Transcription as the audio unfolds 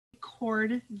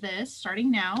record this starting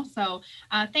now. So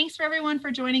thanks for everyone for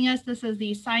joining us. This is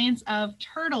the Science of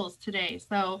Turtles today.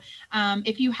 So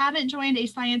if you haven't joined a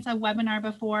Science of webinar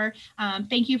before,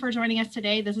 thank you for joining us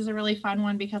today. This is a really fun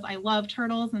one because I love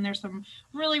turtles and there's some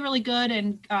really good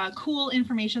and cool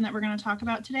information that we're going to talk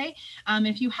about today.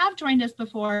 If you have joined us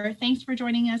before, thanks for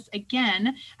joining us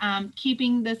again,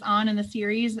 keeping this on in the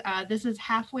series. This is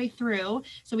halfway through,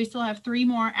 so we still have 3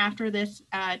 more after this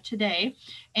today.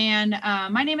 And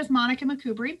my name is Monica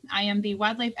McCoubry. I am the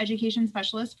Wildlife Education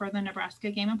Specialist for the Nebraska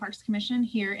Game and Parks Commission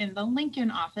here in the Lincoln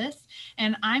office.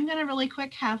 And I'm going to really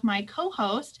quick have my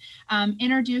co-host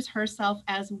introduce herself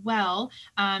as well.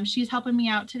 She's helping me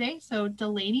out today. So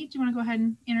Delaney, do you want to go ahead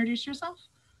and introduce yourself?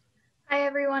 Hi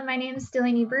everyone, my name is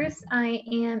Delaney Bruce. I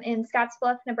am in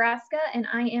Scottsbluff, Nebraska, and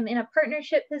I am in a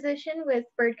partnership position with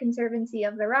Bird Conservancy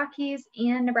of the Rockies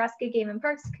and Nebraska Game and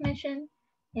Parks Commission,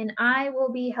 and I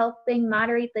will be helping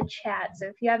moderate the chat. So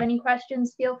if you have any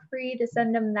questions, feel free to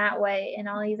send them that way, and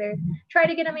I'll either try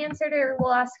to get them answered or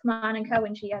we'll ask Monica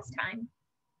when she has time.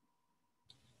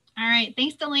 All right,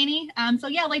 thanks, Delaney. So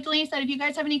yeah, like Delaney said, if you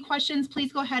guys have any questions,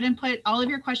 please go ahead and put all of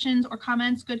your questions or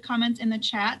comments, good comments in the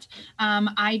chat.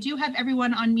 I do have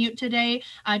everyone on mute today,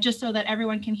 just so that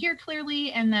everyone can hear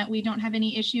clearly and that we don't have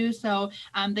any issues. So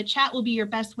the chat will be your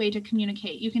best way to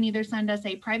communicate. You can either send us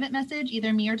a private message,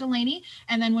 either me or Delaney,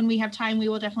 and then when we have time, we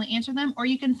will definitely answer them, or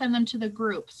you can send them to the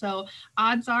group. So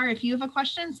odds are, if you have a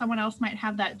question, someone else might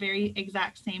have that very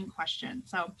exact same question.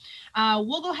 So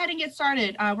we'll go ahead and get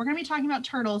started. We're going to be talking about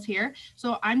turtles here.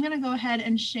 So I'm going to go ahead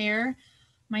and share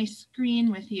my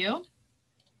screen with you.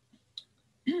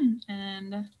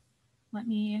 And let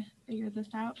me figure this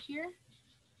out here.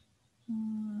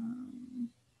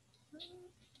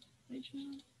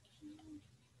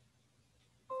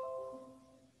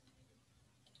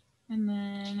 And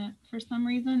then for some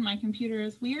reason, my computer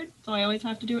is weird, so I always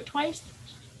have to do it twice.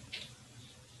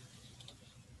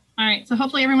 All right, so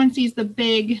hopefully everyone sees the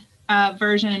big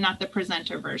version and not the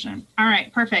presenter version. All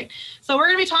right, perfect. So we're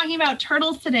going to be talking about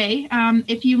turtles today.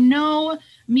 If you know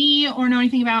me or know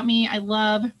anything about me, I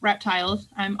love reptiles.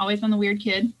 I'm always been the weird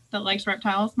kid that likes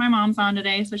reptiles. My mom's on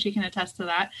today, so she can attest to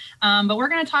that. But we're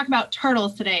going to talk about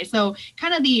turtles today. So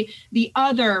kind of the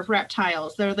other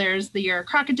reptiles. So there's your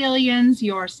crocodilians,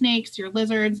 your snakes, your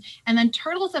lizards, and then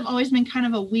turtles have always been kind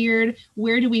of a weird,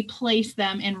 where do we place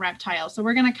them in reptiles? So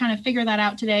we're going to kind of figure that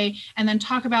out today and then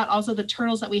talk about also the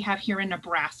turtles that we have here in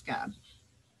Nebraska.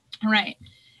 All right.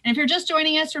 And if you're just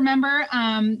joining us, remember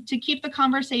to keep the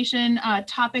conversation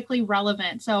topically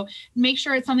relevant. So make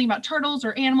sure it's something about turtles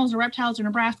or animals or reptiles or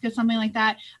Nebraska, something like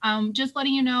that. Just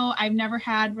letting you know, I've never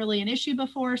had really an issue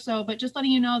before. But just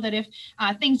letting you know that if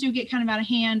things do get kind of out of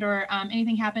hand or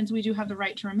anything happens, we do have the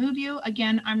right to remove you.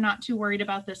 Again, I'm not too worried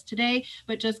about this today,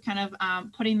 but just kind of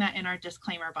putting that in our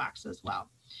disclaimer box as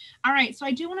well. All right, so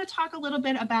I do want to talk a little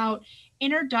bit about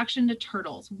introduction to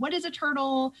turtles. What is a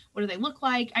turtle? What do they look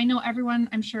like? I know everyone,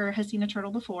 I'm sure, has seen a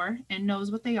turtle before and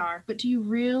knows what they are, but do you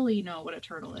really know what a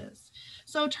turtle is?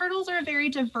 So turtles are a very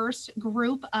diverse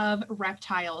group of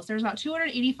reptiles. There's about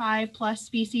 285 plus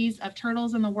species of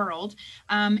turtles in the world,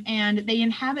 and they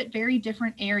inhabit very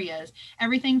different areas.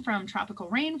 Everything from tropical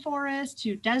rainforests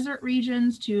to desert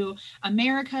regions to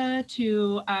America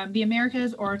to the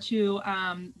Americas or to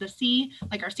the sea,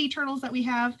 like our sea turtles that we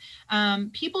have.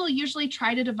 People usually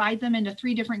try to divide them into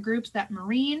 3 different groups: that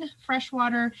marine,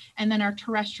 freshwater, and then our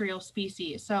terrestrial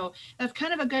species. So that's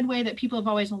kind of a good way that people have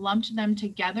always lumped them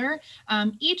together.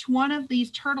 Each one of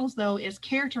these turtles, though, is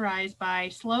characterized by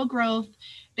slow growth.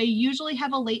 They usually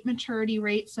have a late maturity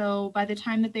rate. So by the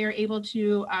time that they are able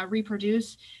to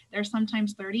reproduce, they're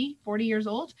sometimes 30, 40 years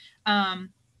old.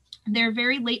 They're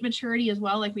very late maturity as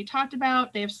well, like we talked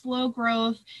about. They have slow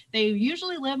growth. They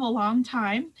usually live a long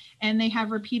time, and they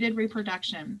have repeated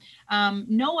reproduction.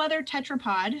 No other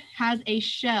tetrapod has a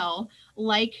shell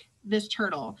like this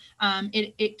turtle.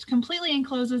 It completely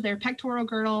encloses their pectoral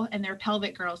girdle and their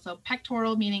pelvic girdle. So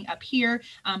pectoral meaning up here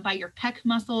by your pec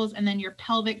muscles, and then your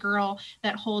pelvic girdle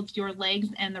that holds your legs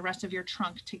and the rest of your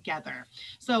trunk together.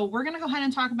 So we're going to go ahead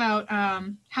and talk about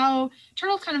how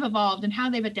turtles kind of evolved and how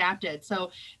they've adapted.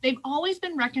 So they've always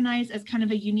been recognized as kind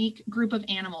of a unique group of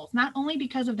animals, not only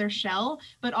because of their shell,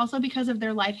 but also because of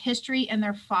their life history and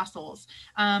their fossils.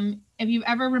 If you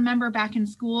ever remember back in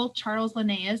school, Charles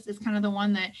Linnaeus is kind of the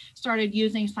one that started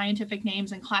using scientific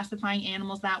names and classifying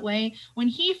animals that way. When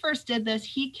he first did this,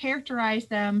 he characterized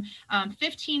them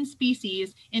 15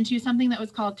 species into something that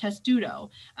was called testudo.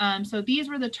 So these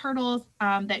were the turtles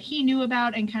that he knew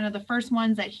about and kind of the first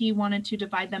ones that he wanted to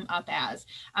divide them up as.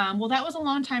 Well, that was a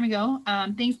long time ago.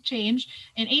 Things changed.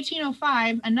 In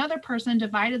 1805, another person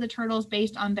divided the turtles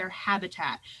based on their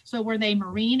habitat. So were they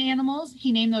marine animals?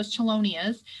 He named those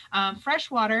Chelonias.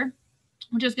 Freshwater,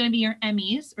 which is going to be your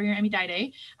Emmys or your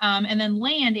Emmyidae, and then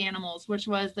land animals, which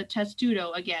was the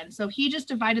testudo again. So he just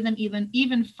divided them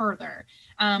even further.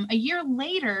 A year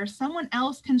later, someone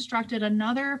else constructed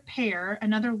another pair,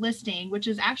 another listing, which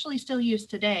is actually still used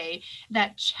today,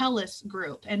 that Chelys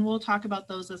group, and we'll talk about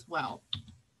those as well.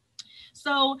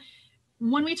 So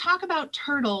when we talk about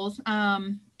turtles,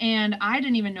 and I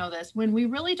didn't even know this, when we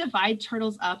really divide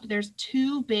turtles up, there's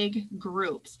two big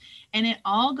groups, and it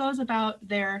all goes about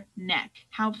their neck.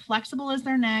 How flexible is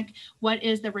their neck? What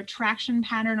is the retraction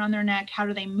pattern on their neck? How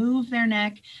do they move their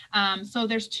neck? So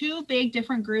there's two big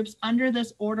different groups under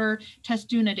this order,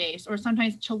 Testudinidae, or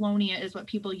sometimes Chelonia is what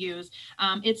people use.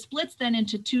 It splits then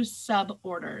into two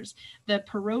suborders. The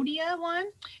Parodia one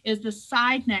is the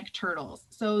side neck turtles.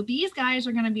 So these guys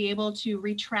are going to be able to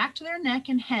retract their neck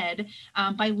and head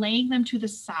by laying them to the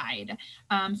side.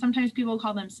 Sometimes people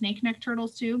call them snake neck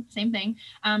turtles too, same thing.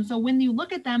 So when you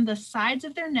look at them, the sides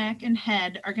of their neck and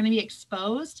head are going to be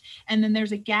exposed, and then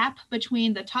there's a gap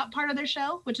between the top part of their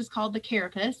shell, which is called the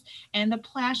carapace, and the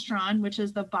plastron, which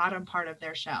is the bottom part of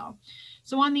their shell.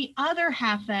 So on the other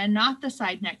half then, not the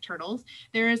side neck turtles,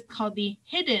 there is called the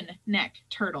hidden neck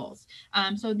turtles.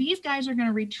 So these guys are going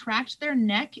to retract their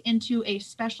neck into a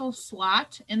special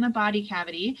slot in the body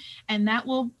cavity, and that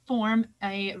will form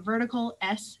a vertical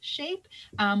S shape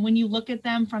when you look at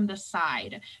them from the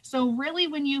side. So really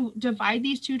when you divide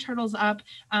these two turtles up,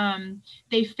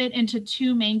 they fit into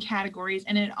two main categories,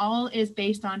 and it all is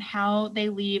based on how they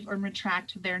leave or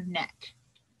retract their neck.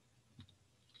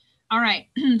 All right,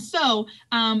 so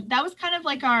that was kind of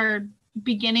like our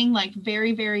beginning, like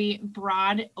very, very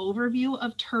broad overview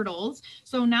of turtles.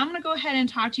 So now I'm going to go ahead and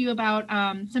talk to you about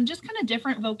some just kind of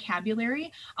different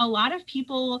vocabulary. A lot of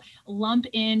people lump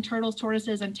in turtles,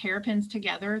 tortoises, and terrapins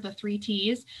together, the three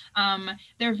T's.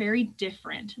 They're very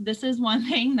different. This is one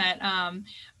thing that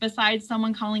besides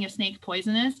someone calling a snake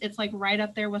poisonous, it's like right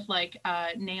up there with like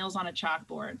nails on a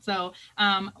chalkboard. So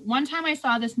one time I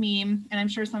saw this meme, and I'm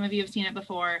sure some of you have seen it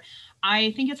before.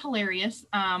 I think it's hilarious.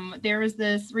 There was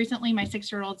this recently, my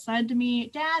 6-year-old said to me,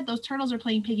 "Dad, those turtles are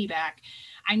playing piggyback."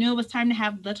 I knew it was time to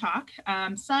have the talk.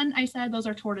 Son, I said, those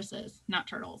are tortoises, not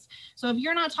turtles. So if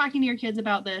you're not talking to your kids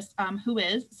about this, who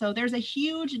is? So there's a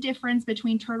huge difference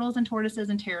between turtles and tortoises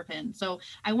and terrapins. So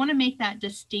I want to make that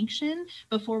distinction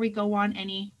before we go on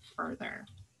any further.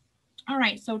 All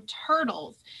right, so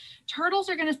turtles. Turtles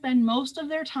are going to spend most of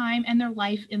their time and their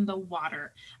life in the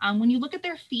water. When you look at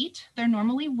their feet, they're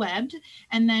normally webbed.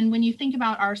 And then when you think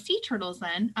about our sea turtles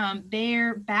then,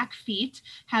 their back feet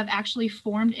have actually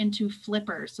formed into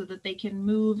flippers so that they can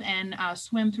move and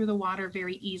swim through the water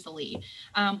very easily.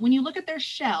 When you look at their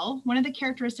shell, one of the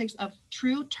characteristics of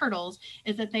true turtles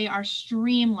is that they are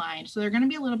streamlined. So they're going to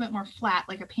be a little bit more flat,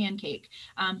 like a pancake,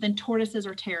 than tortoises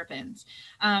or terrapins.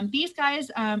 These guys,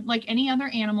 like any other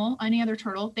animal, any other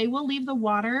turtle, they will leave the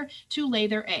water to lay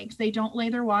their eggs. They don't lay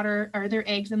their water or their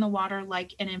eggs in the water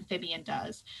like an amphibian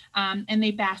does. And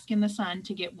they bask in the sun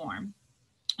to get warm.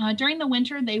 During the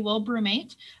winter, they will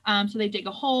brumate. So they dig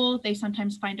a hole. They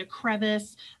sometimes find a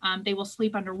crevice. They will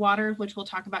sleep underwater, which we'll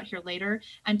talk about here later,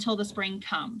 until the spring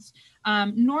comes.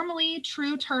 Normally,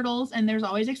 true turtles, and there's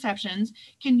always exceptions,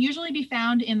 can usually be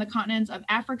found in the continents of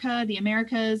Africa, the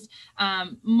Americas.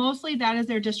 Mostly that is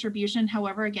their distribution.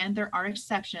 However, again, there are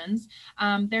exceptions.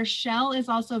 Their shell is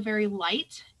also very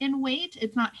light in weight.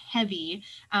 It's not heavy.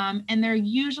 And they're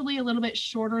usually a little bit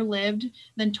shorter lived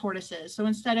than tortoises. So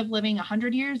instead of living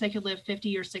 100 years, they could live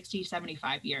 50 or 60,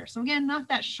 75 years. So again, not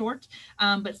that short,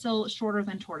 but still shorter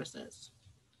than tortoises.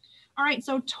 All right,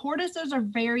 so tortoises are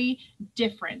very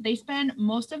different. They spend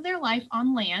most of their life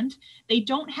on land. They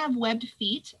don't have webbed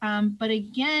feet, but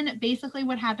again, basically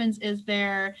what happens is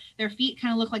their feet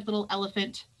kind of look like little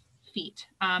elephant feet.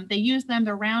 They use them,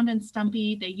 they're round and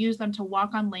stumpy. They use them to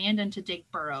walk on land and to dig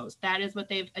burrows. That is what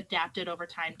they've adapted over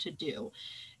time to do.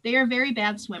 They are very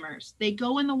bad swimmers. They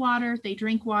go in the water, they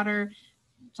drink water.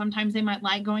 Sometimes they might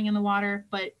like going in the water,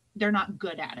 but they're not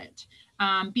good at it.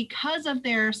 Because of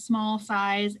their small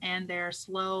size and their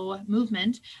slow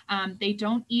movement, they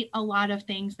don't eat a lot of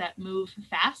things that move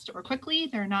fast or quickly.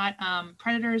 They're not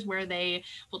predators where they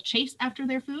will chase after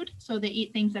their food. So they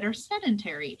eat things that are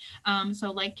sedentary.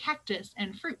 So like cactus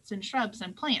and fruits and shrubs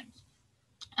and plants.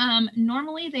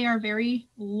 Normally they are very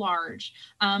large.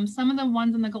 Some of the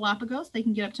ones in the Galapagos, they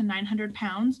can get up to 900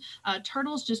 pounds.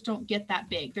 Turtles just don't get that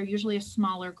big. They're usually a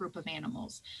smaller group of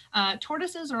animals.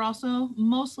 Tortoises are also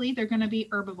mostly, they're going to be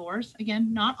herbivores.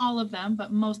 Again, not all of them,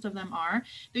 but most of them are.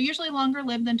 They're usually longer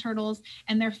lived than turtles,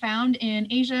 and they're found in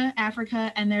Asia,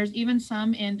 Africa, and there's even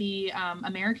some in the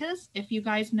Americas. If you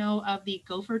guys know of the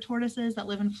gopher tortoises that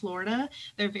live in Florida,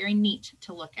 they're very neat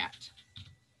to look at.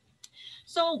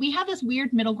 So we have this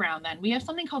weird middle ground then. We have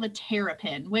something called a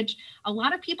terrapin, which a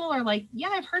lot of people are like, yeah,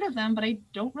 I've heard of them, but I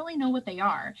don't really know what they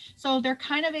are. So they're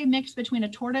kind of a mix between a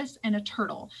tortoise and a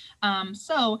turtle.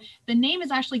 So the name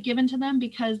is actually given to them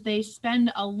because they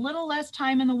spend a little less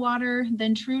time in the water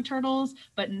than true turtles,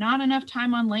 but not enough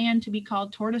time on land to be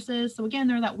called tortoises. So again,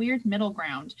 they're that weird middle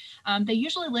ground. They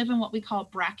usually live in what we call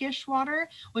brackish water,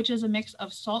 which is a mix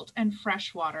of salt and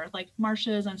fresh water, like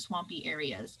marshes and swampy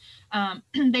areas.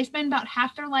 They spend about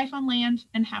half their life on land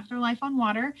and half their life on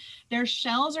water. Their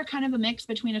shells are kind of a mix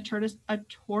between a turtle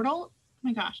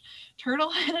and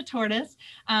a tortoise.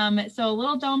 So a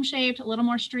little dome shaped, a little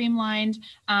more streamlined,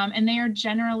 and they are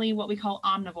generally what we call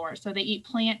omnivores. So they eat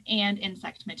plant and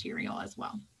insect material as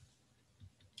well.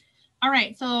 All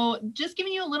right, so just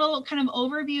giving you a little kind of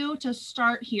overview to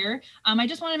start here. I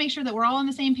just want to make sure that we're all on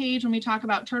the same page when we talk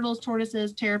about turtles,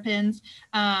 tortoises, terrapins.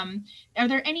 Are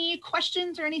there any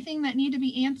questions or anything that need to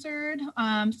be answered?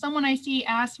 Someone I see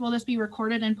asked, will this be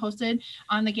recorded and posted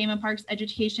on the Game and Parks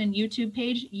Education YouTube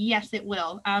page? Yes, it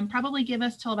will. Probably give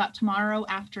us till about tomorrow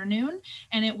afternoon,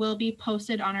 and it will be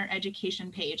posted on our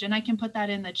education page. And I can put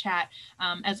that in the chat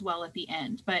as well at the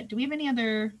end. But do we have any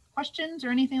other questions or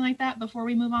anything like that before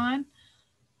we move on?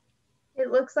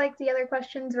 It looks like the other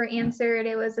questions were answered.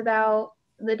 It was about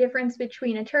the difference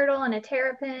between a turtle and a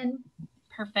terrapin.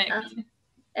 Perfect.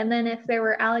 And then if there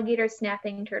were alligator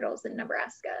snapping turtles in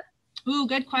Nebraska. Ooh,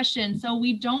 good question. So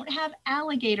we don't have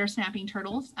alligator snapping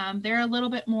turtles. They're a little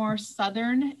bit more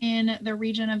southern in the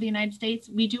region of the United States.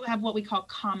 We do have what we call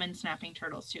common snapping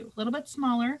turtles too. A little bit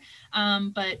smaller,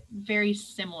 but very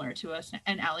similar to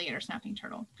an alligator snapping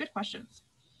turtle. Good questions.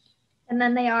 And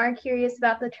then they are curious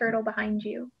about the turtle behind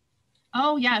you.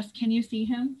 Oh, yes. Can you see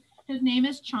him? His name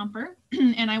is Chomper,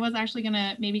 and I was actually going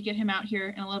to maybe get him out here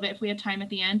in a little bit if we had time at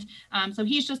the end. So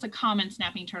he's just a common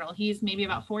snapping turtle. He's maybe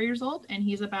about 4 years old, and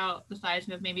he's about the size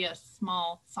of maybe a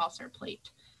small saucer plate.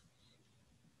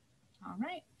 All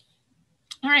right.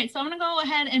 All right, so I'm going to go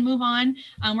ahead and move on.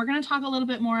 We're going to talk a little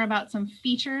bit more about some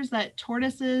features that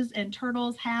tortoises and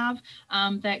turtles have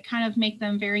that kind of make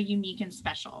them very unique and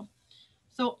special.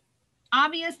 So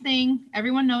obvious thing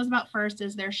everyone knows about first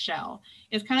is their shell.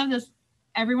 It's kind of this,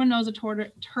 everyone knows a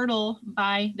turtle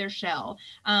by their shell.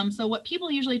 So what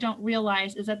people usually don't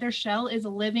realize is that their shell is a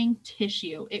living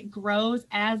tissue. It grows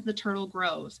as the turtle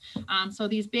grows. So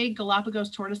these big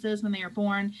Galapagos tortoises, when they are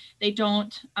born, they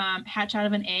don't hatch out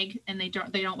of an egg, and they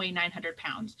don't weigh 900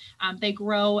 pounds. They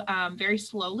grow very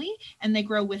slowly, and they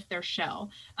grow with their shell.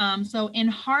 So in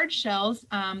hard shells,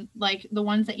 like the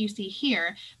ones that you see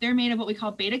here, they're made of what we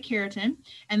call beta keratin.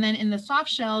 And then in the soft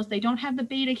shells, they don't have the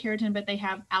beta keratin, but they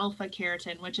have alpha keratin,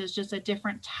 which is just a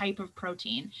different type of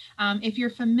protein. If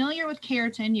you're familiar with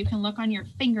keratin, you can look on your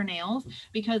fingernails,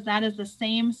 because that is the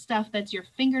same stuff that your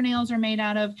fingernails are made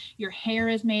out of, your hair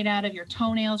is made out of, your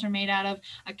toenails are made out of,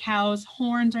 a cow's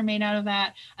horns are made out of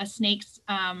that, a snake's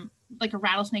like a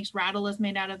rattlesnake's rattle is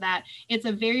made out of that. It's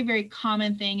a very, very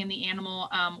common thing in the animal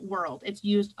world. It's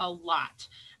used a lot.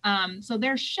 So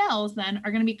their shells then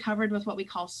are going to be covered with what we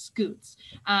call scutes.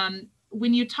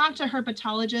 When you talk to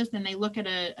herpetologists and they look at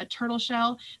a turtle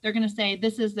shell, they're going to say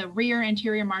this is the rear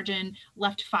anterior margin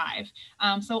left 5.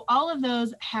 So all of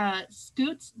those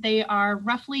scutes, they are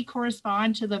roughly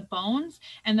correspond to the bones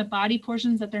and the body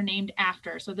portions that they're named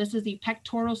after. So this is the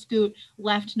pectoral scute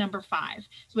left number 5,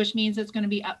 which means it's going to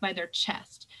be up by their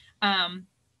chest.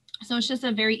 So it's just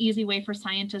a very easy way for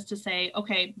scientists to say,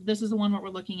 okay, this is the one what we're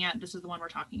looking at. This is the one we're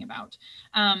talking about.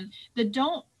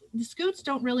 the scutes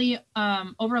don't really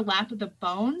overlap the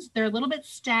bones. They're a little bit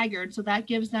staggered, so that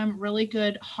gives them really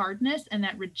good hardness and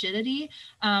that rigidity.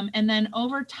 And then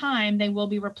over time, they will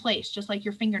be replaced, just like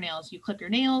your fingernails. You clip your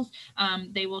nails,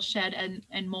 they will shed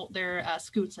and molt their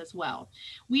scutes as well.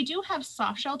 We do have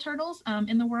soft-shell turtles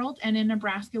in the world, and in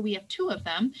Nebraska, we have 2 of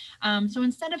them. So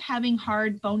instead of having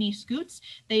hard, bony scutes,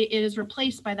 it is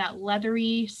replaced by that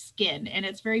leathery skin, and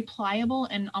it's very pliable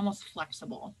and almost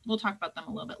flexible. We'll talk about them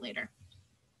a little bit later.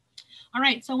 All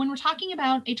right, so when we're talking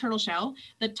about a turtle shell,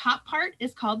 the top part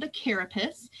is called the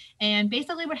carapace. And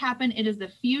basically what happened, it is the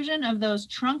fusion of those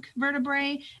trunk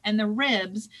vertebrae and the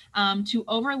ribs to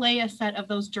overlay a set of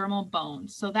those dermal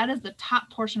bones. So that is the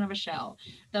top portion of a shell.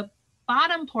 The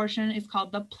bottom portion is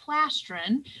called the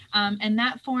plastron, and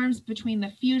that forms between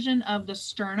the fusion of the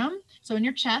sternum, so in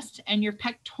your chest, and your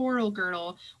pectoral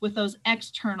girdle with those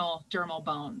external dermal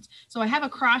bones. So I have a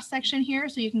cross section here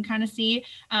so you can kind of see.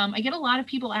 I get a lot of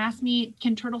people ask me,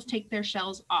 can turtles take their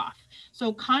shells off?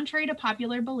 So contrary to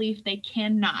popular belief, they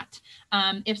cannot.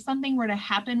 If something were to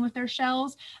happen with their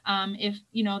shells, if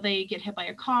they get hit by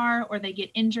a car or they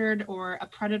get injured or a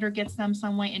predator gets them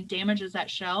some way and damages that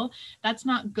shell, that's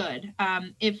not good.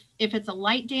 If it's a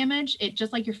light damage, it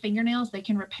just like your fingernails, they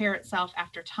can repair itself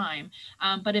after time.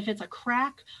 But if it's a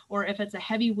crack or if it's a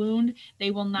heavy wound,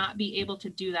 they will not be able to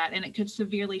do that, and it could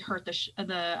severely hurt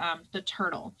the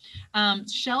turtle.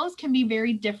 Shells can be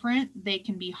very different. They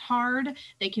can be hard.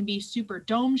 They can be super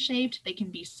dome shaped. They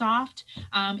can be soft.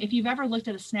 If you've ever looked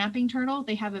at a snapping turtle,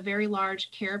 they have a very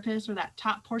large carapace, or that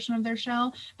top portion of their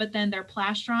shell, but then their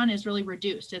plastron is really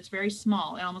reduced. It's very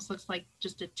small. It almost looks like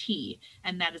just a T,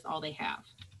 and that is all they have.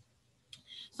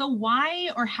 So why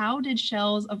or how did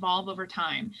shells evolve over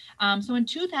time? So in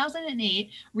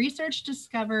 2008, research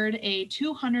discovered a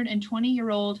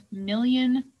 220-year-old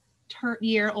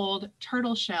million-year-old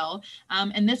turtle shell,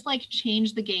 and this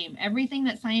changed the game. Everything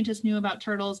that scientists knew about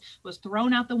turtles was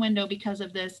thrown out the window because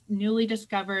of this newly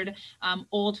discovered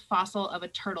old fossil of a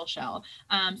turtle shell.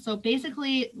 So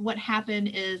basically what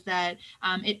happened is that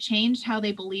it changed how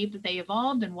they believed that they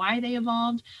evolved and why they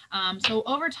evolved. So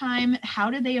over time, how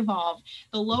did they evolve?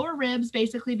 The lower ribs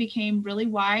basically became really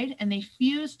wide, and they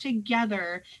fused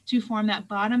together to form that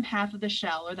bottom half of the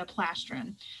shell, or the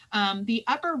plastron. The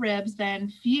upper ribs then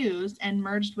fused and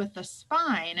merged with the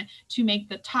spine to make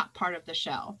the top part of the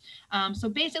shell. So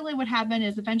basically what happened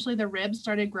is eventually the ribs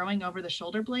started growing over the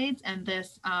shoulder blades, and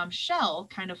this shell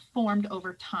kind of formed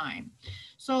over time.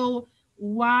 So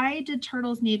why did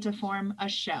turtles need to form a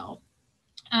shell?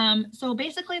 So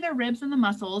basically their ribs and the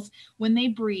muscles, when they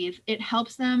breathe, it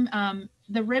helps them,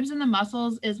 the ribs and the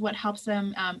muscles is what helps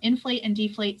them inflate and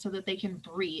deflate so that they can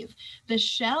breathe. The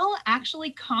shell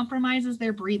actually compromises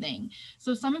their breathing.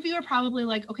 So some of you are probably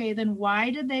like, okay, then why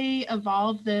did they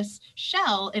evolve this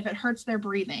shell if it hurts their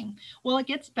breathing? Well, it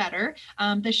gets better.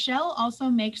 The shell also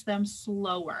makes them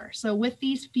slower. So with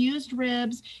these fused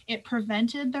ribs, it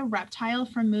prevented the reptile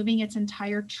from moving its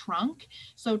entire trunk.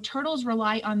 So turtles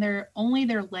rely on only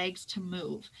their legs to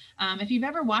move. If you've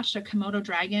ever watched a Komodo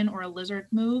dragon or a lizard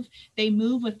move, they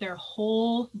move with their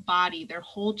whole body, their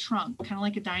whole trunk, kind of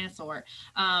like a dinosaur.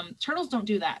 Turtles don't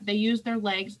do that. They use their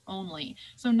legs only.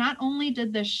 So not only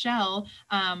did the shell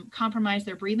compromise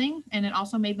their breathing, and it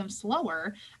also made them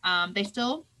slower, they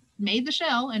still made the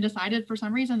shell and decided for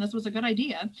some reason this was a good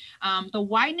idea. The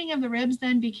widening of the ribs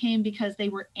then became because they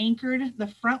were anchored, the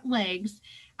front legs,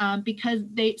 because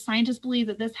scientists believe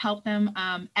that this helped them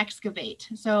excavate.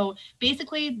 So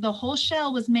basically the whole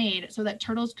shell was made so that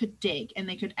turtles could dig and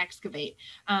they could excavate.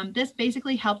 This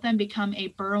basically helped them become a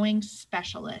burrowing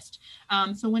specialist.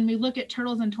 So when we look at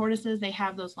turtles and tortoises, they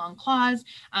have those long claws,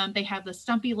 they have the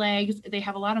stumpy legs, they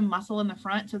have a lot of muscle in the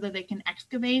front so that they can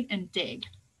excavate and dig.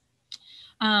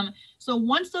 So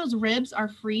once those ribs are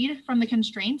freed from the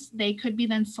constraints, they could be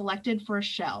then selected for a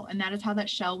shell, and that is how that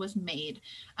shell was made.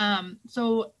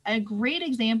 So a great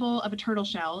example of a turtle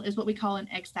shell is what we call an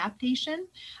exaptation.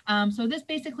 So this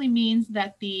basically means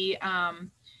that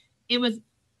it was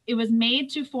made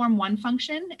to form one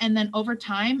function, and then over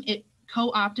time it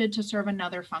co-opted to serve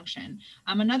another function.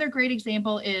 Another great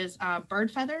example is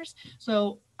bird feathers.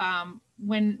 So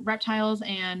when reptiles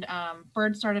and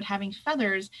birds started having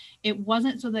feathers, it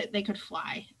wasn't so that they could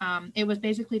fly. It was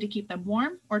basically to keep them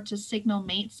warm or to signal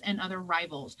mates and other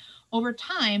rivals. Over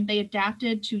time, they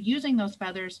adapted to using those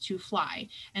feathers to fly.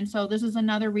 And so this is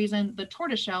another reason the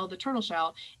tortoiseshell, the turtle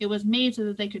shell, it was made so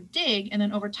that they could dig, and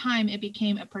then over time it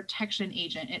became a protection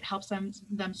agent. It helps them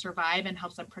survive and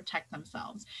helps them protect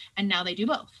themselves. And now they do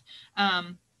both.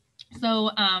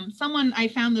 So I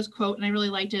found this quote and I really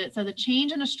liked it. It said, "The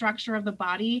change in a structure of the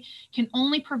body can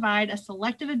only provide a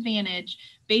selective advantage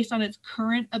based on its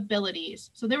current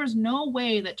abilities." So there was no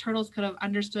way that turtles could have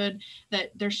understood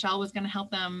that their shell was going to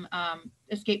help them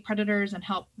escape predators and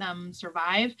help them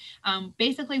survive.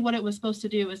 Basically what it was supposed to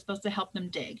do is supposed to help them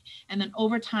dig. And then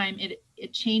over time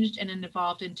it changed and it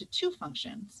evolved into two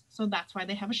functions. So that's why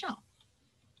they have a shell.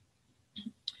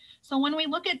 So when we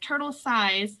look at turtle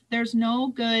size, they're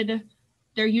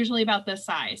usually about this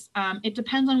size. It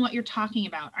depends on what you're talking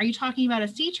about. Are you talking about a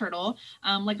sea turtle,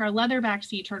 like our leatherback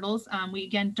sea turtles? We,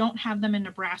 again, don't have them in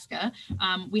Nebraska.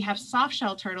 We have soft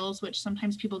shell turtles, which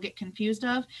sometimes people get confused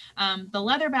of. The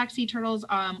leatherback sea turtles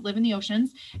live in the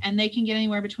oceans, and they can get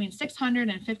anywhere between 600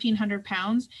 and 1,500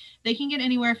 pounds. They can get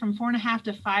anywhere from 4.5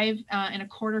 to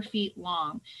 5.25 feet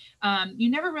long. You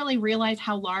never really realize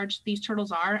how large these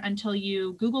turtles are until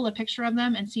you Google a picture of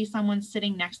them and see someone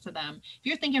sitting next to them. If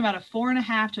you're thinking about a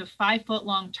 4.5 to 5 foot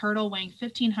long turtle weighing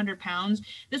 1,500 pounds,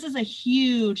 this is a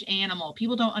huge animal.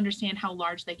 People don't understand how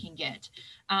large they can get.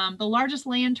 The largest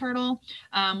land turtle,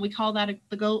 we call that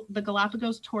the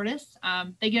Galapagos tortoise.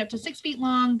 They get up to 6 feet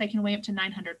long. They can weigh up to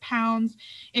 900 pounds.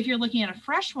 If you're looking at a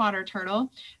freshwater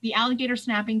turtle, the alligator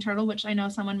snapping turtle, which I know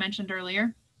someone mentioned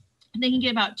earlier, they can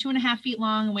get about 2.5 feet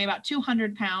long and weigh about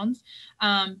 200 pounds.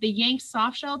 The Yank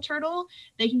softshell turtle,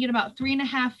 they can get about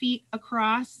 3.5 feet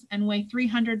across and weigh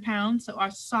 300 pounds. So our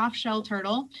softshell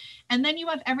turtle. And then you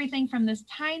have everything from this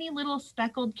tiny little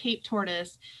speckled Cape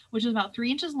tortoise, which is about 3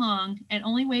 inches long and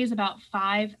only weighs about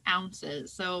 5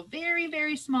 ounces. So very,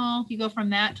 very small. If you go from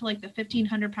that to like the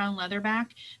 1,500 pound leatherback,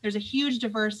 there's a huge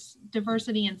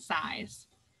diversity in size.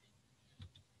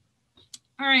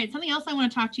 All right, something else I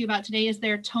want to talk to you about today is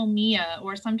their tomia,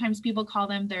 or sometimes people call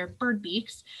them their bird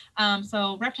beaks.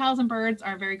 So reptiles and birds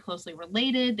are very closely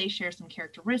related. They share some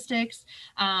characteristics.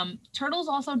 Turtles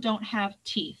also don't have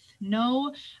teeth.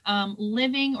 No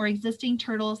living or existing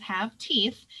turtles have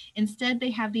teeth. Instead, they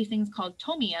have these things called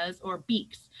tomias, or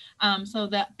beaks. So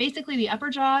that basically the upper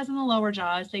jaws and the lower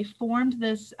jaws, they formed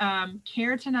this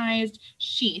keratinized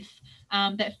sheath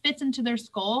that fits into their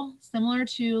skull, similar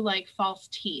to like false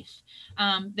teeth.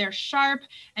 They're sharp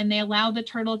and they allow the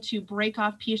turtle to break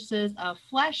off pieces of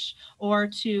flesh or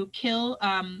to kill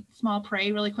small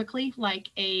prey really quickly, like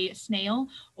a snail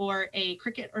or a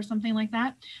cricket or something like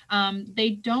that.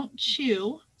 They don't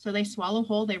chew. So they swallow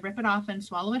whole, they rip it off and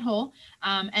swallow it whole.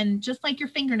 And just like your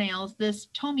fingernails, this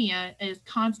tomia is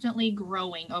constantly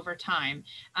growing over time.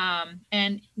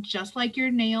 And just like your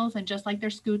nails and just like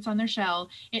their scutes on their shell,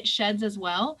 it sheds as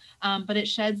well, but it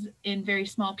sheds in very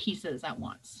small pieces at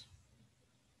once.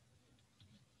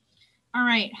 All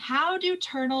right, how do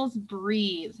turtles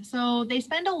breathe? So they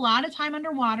spend a lot of time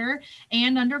underwater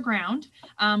and underground.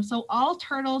 So all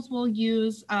turtles will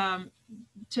use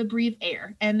to breathe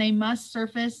air, and they must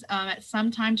surface at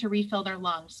some time to refill their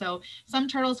lungs. So some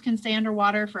turtles can stay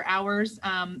underwater for hours,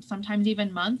 sometimes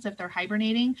even months if they're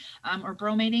hibernating or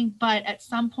bromating, but at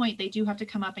some point they do have to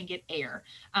come up and get air.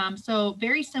 So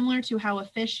very similar to how a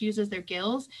fish uses their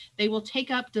gills, they will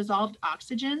take up dissolved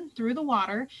oxygen through the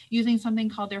water using something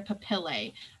called their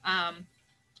papillae.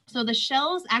 So the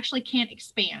shells actually can't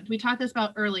expand. We talked this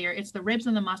about earlier. It's the ribs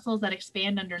and the muscles that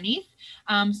expand underneath.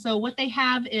 So what they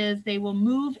have is they will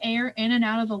move air in and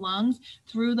out of the lungs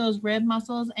through those rib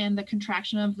muscles and the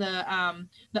contraction of the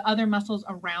other muscles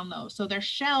around those. So their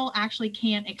shell actually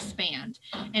can't expand.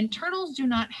 And turtles do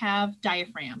not have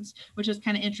diaphragms, which is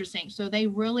kind of interesting. So they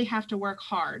really have to work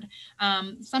hard.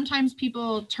 Sometimes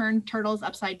people turn turtles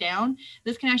upside down.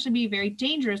 This can actually be very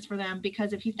dangerous for them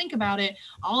because if you think about it,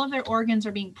 all of their organs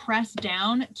are being pressed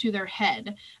down to their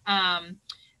head.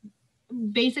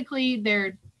 Basically,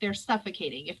 they're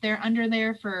suffocating. If they're under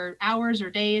there for hours or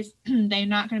days, they're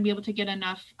not going to be able to get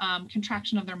enough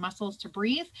contraction of their muscles to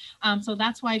breathe. So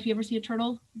that's why if you ever see a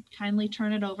turtle, kindly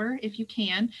turn it over if you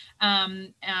can.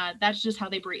 That's just how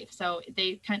they breathe. So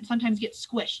they sometimes get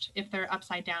squished if they're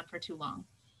upside down for too long.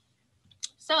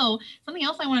 So something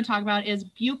else I want to talk about is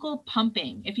buccal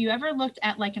pumping. If you ever looked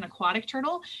at like an aquatic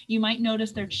turtle, you might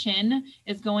notice their chin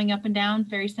is going up and down,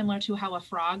 very similar to how a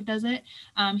frog does it.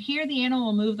 Here, the animal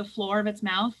will move the floor of its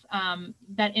mouth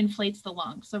that inflates the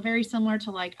lungs. So very similar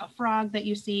to like a frog that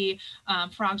you see.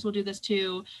 Frogs will do this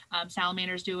too.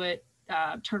 Salamanders do it.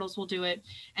 Turtles will do it.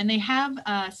 And they have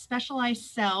specialized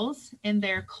cells in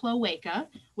their cloaca,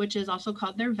 which is also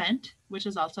called their vent, which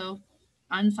is also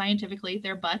unscientifically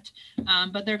their butt,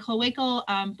 but their cloacal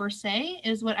bursae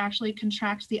is what actually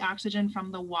contracts the oxygen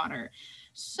from the water.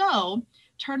 So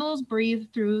turtles breathe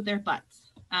through their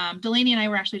butts. Delaney and I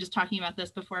were actually just talking about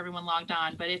this before everyone logged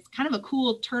on, but it's kind of a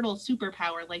cool turtle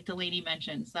superpower like Delaney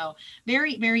mentioned. So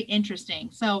very, very interesting.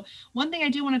 So one thing I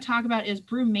do want to talk about is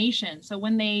brumation. So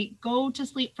when they go to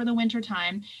sleep for the winter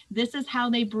time, this is how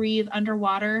they breathe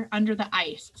underwater, under the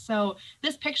ice. So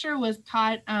this picture was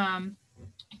caught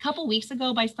a couple weeks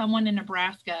ago by someone in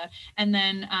Nebraska, and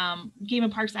then Game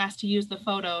and Parks asked to use the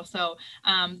photo. So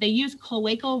they use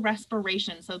cloacal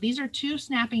respiration. So these are two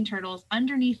snapping turtles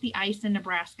underneath the ice in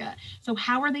Nebraska. So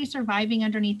how are they surviving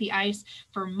underneath the ice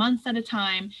for months at a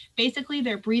time? Basically,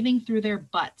 they're breathing through their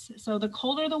butts. So the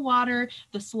colder the water,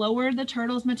 the slower the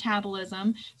turtle's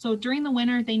metabolism. So during the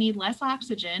winter, they need less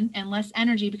oxygen and less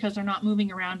energy because they're not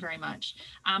moving around very much.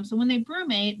 So when they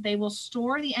brumate, they will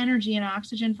store the energy and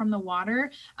oxygen from the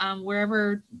water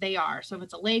wherever they are. So if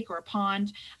it's a lake or a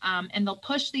pond, and they'll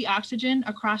push the oxygen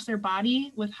across their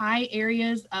body with high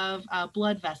areas of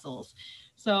blood vessels.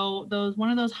 So one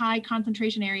of those high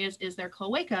concentration areas is their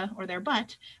cloaca, or their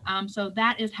butt. So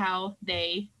that is how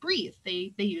they breathe.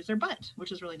 They use their butt,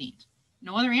 which is really neat.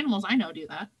 No other animals I know do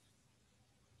that.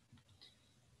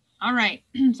 All right,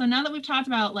 so now that we've talked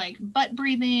about like butt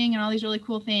breathing and all these really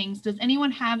cool things, does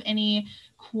anyone have any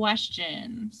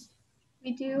questions?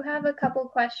 We do have a couple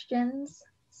questions.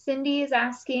 Cindy is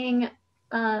asking,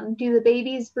 do the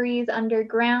babies breathe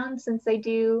underground since they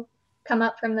do come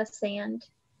up from the sand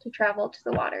to travel to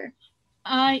the water?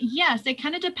 Yes, it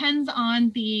kind of depends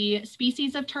on the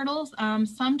species of turtles.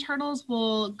 Some turtles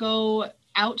will go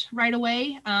out right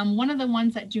away. One of the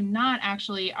ones that do not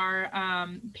actually are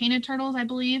painted turtles, I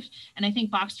believe, and I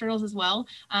think box turtles as well.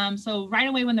 So right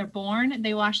away when they're born,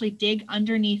 they will actually dig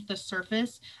underneath the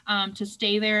surface to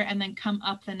stay there and then come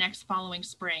up the next following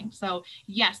spring. So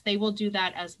yes, they will do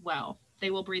that as well. They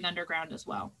will breathe underground as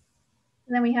well.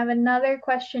 And then we have another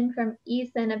question from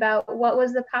Ethan about what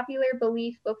was the popular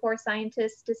belief before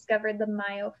scientists discovered the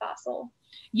myofossil?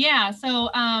 Yeah, so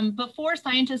before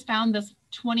scientists found this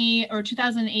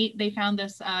 2008, they found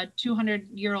this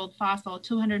 200-year-old fossil,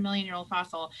 200 million-year-old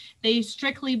fossil. They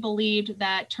strictly believed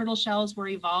that turtle shells were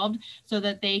evolved so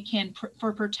that they can,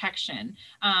 for protection.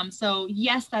 So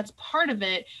yes, that's part of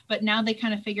it, but now they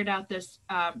kind of figured out this,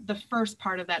 the first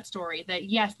part of that story, that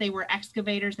yes, they were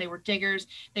excavators, they were diggers,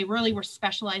 they really were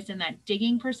specialized in that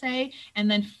digging per se. And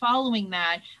then following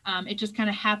that, it just kind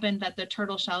of happened that the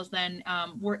turtle shells then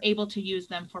were able to use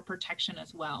them for protection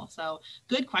as well. So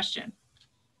good question.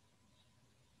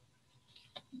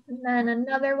 And then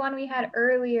another one we had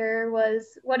earlier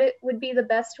was what it would be the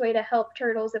best way to help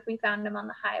turtles if we found them on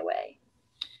the highway.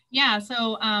 Yeah,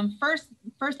 so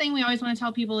first thing we always want to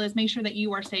tell people is make sure that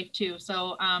you are safe too.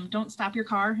 So don't stop your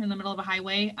car in the middle of a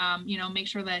highway. You know, make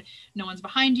sure that no one's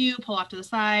behind you, pull off to the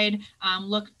side,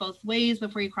 look both ways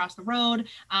before you cross the road.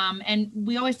 And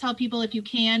we always tell people, if you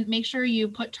can, make sure you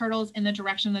put turtles in the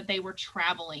direction that they were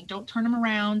traveling. Don't turn them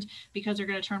around, because they're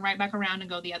going to turn right back around and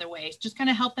go the other way. Just kind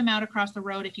of help them out across the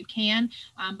road if you can.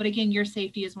 But again, your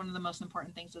safety is one of the most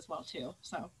important things as well too.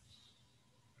 So, all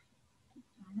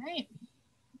right.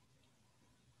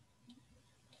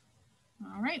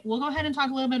 All right, we'll go ahead and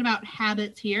talk a little bit about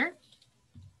habits here.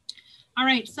 All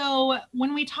right, so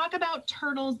when we talk about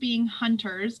turtles being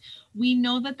hunters, we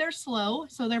know that they're slow,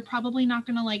 so they're probably not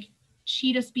going to like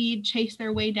cheetah speed chase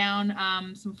their way down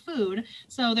some food.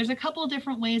 So there's a couple of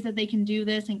different ways that they can do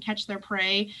this and catch their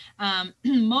prey.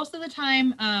 Most of the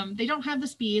time, they don't have the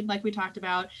speed like we talked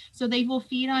about, so they will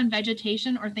feed on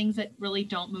vegetation or things that really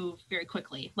don't move very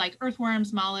quickly, like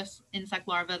earthworms, mollusks, insect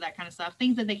larvae, that kind of stuff,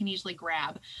 things that they can easily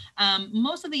grab.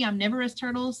 Most of the omnivorous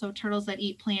turtles, so turtles that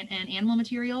eat plant and animal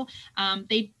material,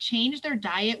 they change their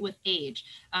diet with age.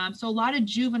 So a lot of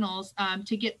juveniles,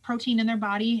 to get protein in their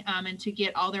body and to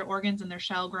get all their organs and their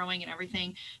shell growing and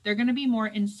everything, they're going to be more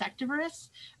insectivorous.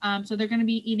 So they're going to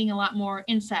be eating a lot more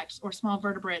insects or small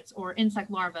vertebrates or insect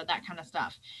larvae, that kind of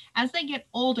stuff. As they get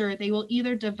older, they will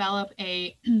either develop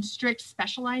a strict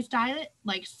specialized diet,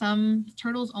 like some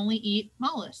turtles only eat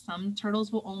mollusks, some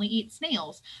turtles will only eat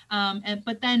snails,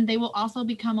 but then they will also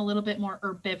become a little bit more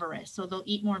herbivorous. So they'll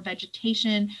eat more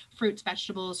vegetation, fruits,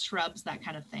 vegetables, shrubs, that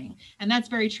kind of thing. And that's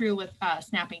very true with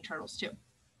snapping turtles too.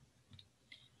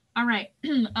 All right,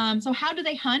 so how do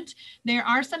they hunt? There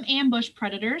are some ambush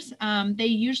predators. They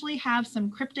usually have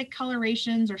some cryptic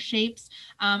colorations or shapes,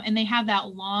 and they have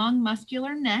that long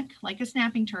muscular neck like a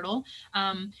snapping turtle.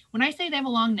 When I say they have a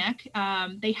long neck,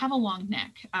 they have a long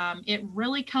neck. It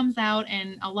really comes out,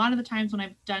 and a lot of the times when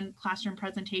I've done classroom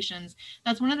presentations,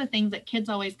 that's one of the things that kids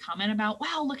always comment about.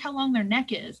 Wow, look how long their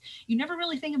neck is. You never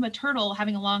really think of a turtle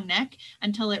having a long neck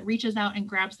until it reaches out and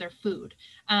grabs their food.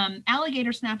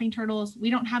 Alligator snapping turtles, we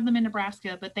don't have them in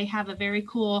Nebraska, but they have a very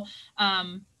cool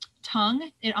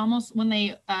tongue, it almost, when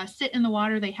they sit in the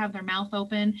water, they have their mouth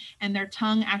open and their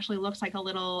tongue actually looks like a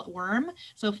little worm.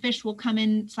 So fish will come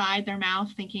inside their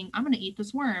mouth thinking, I'm going to eat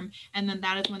this worm. And then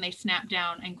that is when they snap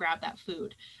down and grab that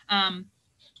food.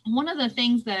 One of the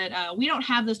things that we don't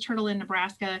have this turtle in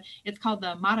Nebraska, it's called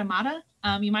the mata mata.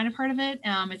 You might have heard of it.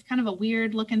 It's kind of a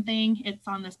weird looking thing. It's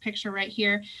on this picture right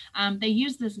here. They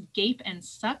use this gape and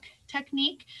suck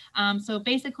technique. So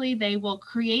basically they will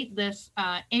create this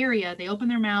area, they open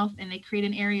their mouth and they create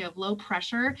an area of low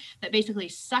pressure that basically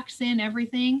sucks in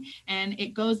everything and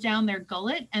it goes down their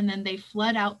gullet, and then they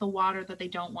flood out the water that they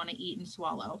don't want to eat and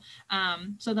swallow.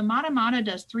 So the mata mata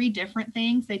does 3 different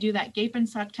things. They do that gape and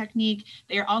suck technique.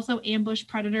 They are also ambush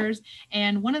predators.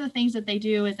 And one of the things that they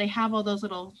do is they have all those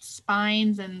little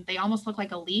spines and they almost look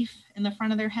like a leaf in the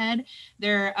front of their head.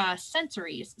 They're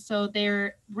sensories. So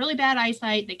they're really bad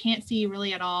eyesight. They can't see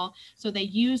really at all. So they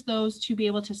use those to be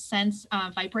able to sense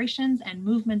vibrations and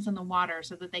movements in the water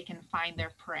so that they can find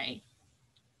their prey.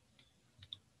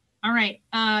 All right,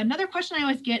 another question I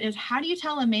always get is, how do you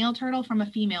tell a male turtle from a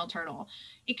female turtle?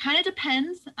 It kind of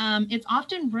depends. It's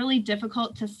often really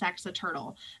difficult to sex a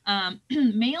turtle.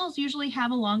 Males usually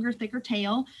have a longer, thicker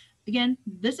tail. Again,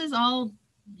 this is all,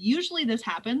 usually this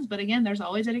happens, but again, there's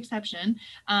always an exception.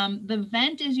 The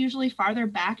vent is usually farther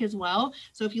back as well.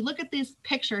 So if you look at this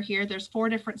picture here, there's 4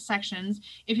 different sections.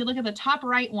 If you look at the top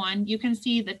right one, you can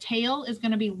see the tail is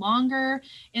going to be longer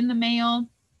in the male.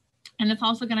 And it's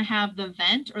also going to have the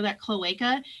vent, or that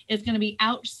cloaca is going to be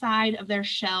outside of their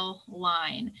shell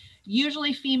line.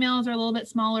 Usually females are a little bit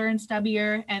smaller and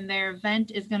stubbier, and their vent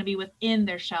is going to be within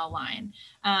their shell line.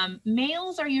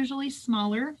 Males are usually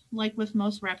smaller, like with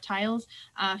most reptiles.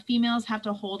 Females have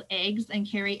to hold eggs and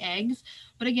carry eggs.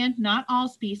 But again, not all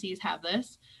species have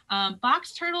this.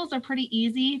 Box turtles are pretty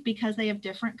easy because they have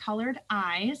different colored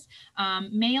eyes.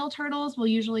 Male turtles will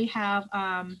usually have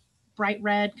bright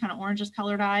red, kind of orangish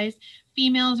colored eyes.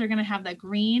 Females are going to have the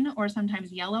green or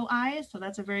sometimes yellow eyes. So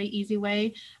that's a very easy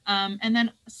way. And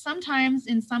then sometimes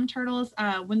in some turtles,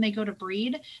 when they go to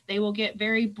breed, they will get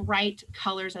very bright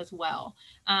colors as well.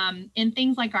 In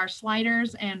things like our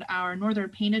sliders and our northern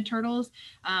painted turtles,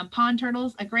 pond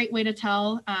turtles, a great way to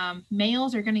tell,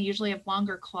 males are going to usually have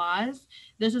longer claws.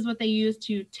 This is what they use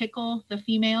to tickle the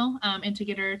female and to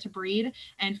get her to breed.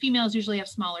 And females usually have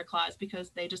smaller claws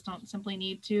because they just don't simply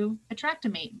need to attract a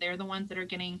mate. They're the ones that are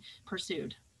getting pursued.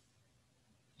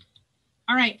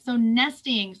 All right, so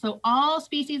nesting. So all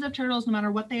species of turtles, no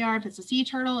matter what they are, if it's a sea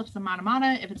turtle, if it's a mata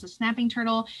mata, if it's a snapping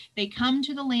turtle, they come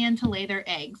to the land to lay their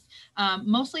eggs.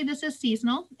 Mostly this is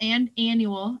seasonal and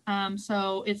annual.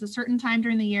 So it's a certain time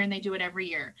during the year and they do it every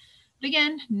year. But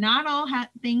again, not all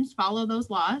things follow those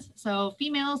laws. So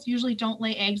females usually don't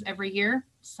lay eggs every year.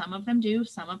 Some of them do,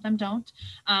 some of them don't.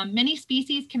 Many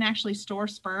species can actually store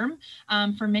sperm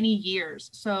for many years.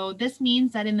 So this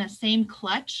means that in the same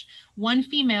clutch, one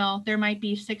female, there might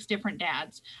be 6 different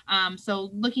dads. So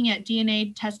looking at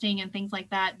DNA testing and things like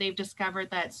that, they've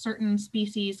discovered that certain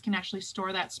species can actually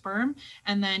store that sperm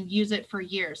and then use it for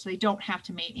years. So they don't have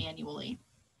to mate annually.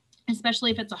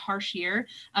 Especially if it's a harsh year,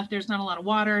 if there's not a lot of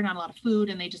water, not a lot of food,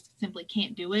 and they just simply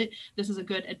can't do it, this is a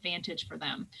good advantage for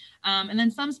them. And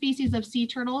then some species of sea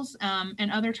turtles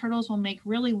and other turtles will make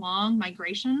really long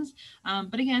migrations.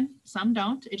 But again, some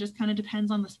don't. It just kind of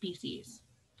depends on the species.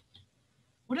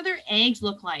 What do their eggs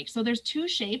look like? So there's 2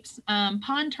 shapes,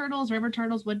 pond turtles, river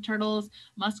turtles, wood turtles,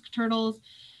 musk turtles.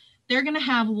 They're going to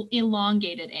have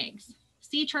elongated eggs.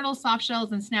 Sea turtles, soft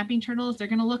shells, and snapping turtles, they're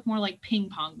going to look more like ping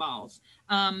pong balls.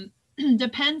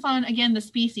 Depends on, again, the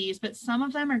species, but some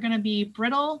of them are going to be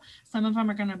brittle. Some of them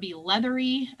are going to be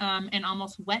leathery and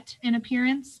almost wet in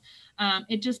appearance.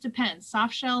 It just depends.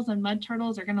 Soft shells and mud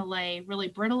turtles are going to lay really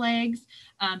brittle eggs.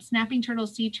 Snapping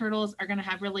turtles, sea turtles are going to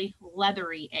have really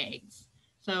leathery eggs.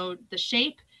 So the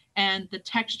shape and the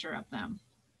texture of them.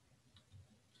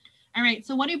 All right,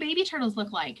 so what do baby turtles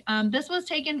look like? This was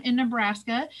taken in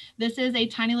Nebraska. This is a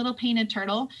tiny little painted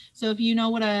turtle. So if you know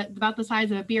what about the size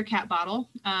of a beer cap bottle,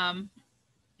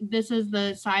 this is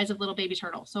the size of little baby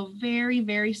turtle. So very,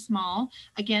 very small.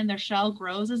 Again, their shell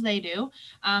grows as they do.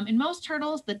 In most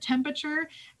turtles, the temperature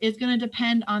is going to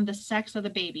depend on the sex of the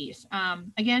babies.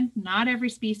 Again, not every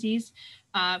species.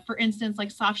 For instance, like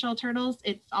softshell turtles,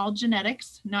 it's all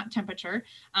genetics, not temperature,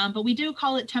 but we do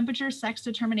call it temperature sex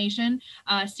determination.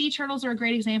 Sea turtles are a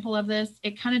great example of this.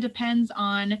 It kind of depends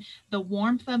on the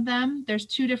warmth of them. There's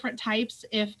 2 different types.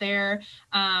 If they're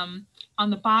on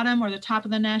the bottom or the top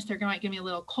of the nest, they're going to give me a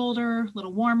little colder, a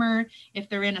little warmer. If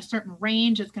they're in a certain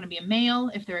range, it's going to be a male.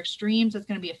 If they're extremes, it's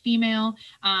going to be a female.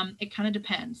 It kind of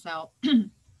depends. So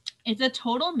it's a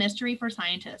total mystery for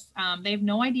scientists. They have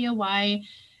no idea why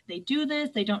they do this.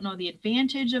 They don't know the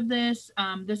advantage of this.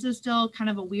 This is still kind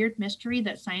of a weird mystery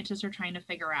that scientists are trying to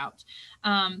figure out.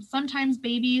 Sometimes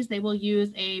babies, they will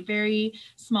use a very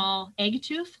small egg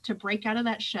tooth to break out of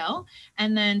that shell.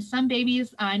 And then some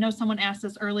babies, I know someone asked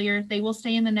this earlier, they will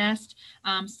stay in the nest.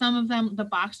 Some of them, the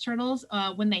box turtles,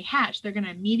 when they hatch, they're going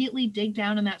to immediately dig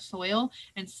down in that soil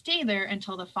and stay there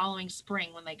until the following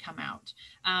spring when they come out.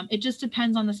 It just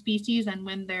depends on the species and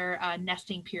when their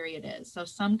nesting period is. So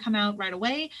some come out right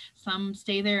away, some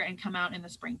stay there and come out in the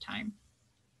springtime.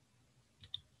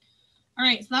 All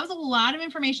right, so that was a lot of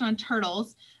information on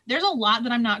turtles. There's a lot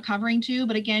that I'm not covering too,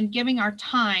 but again, giving our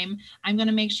time, I'm going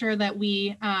to make sure that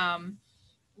we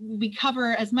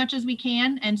cover as much as we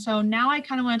can. And so now I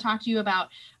kind of want to talk to you about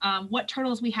what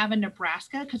turtles we have in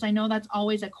Nebraska, because I know that's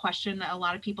always a question that a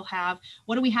lot of people have.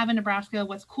 What do we have in Nebraska?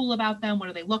 What's cool about them? What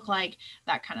do they look like?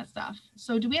 That kind of stuff.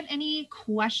 So do we have any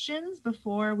questions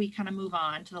before we kind of move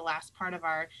on to the last part of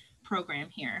our program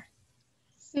here?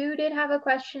 Sue did have a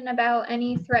question about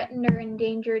any threatened or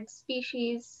endangered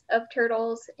species of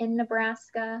turtles in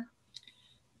Nebraska.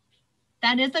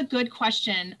 That is a good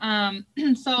question.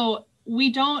 So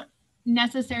we don't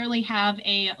necessarily have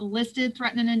a listed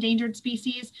threatened and endangered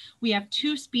species. We have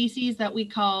 2 species that we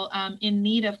call in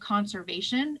need of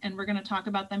conservation, and we're going to talk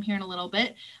about them here in a little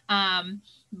bit.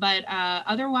 But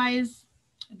otherwise,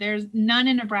 there's none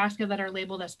in Nebraska that are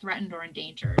labeled as threatened or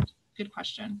endangered. Good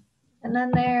question. And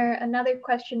then another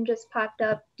question just popped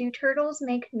up. Do turtles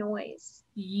make noise?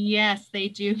 Yes, they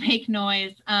do make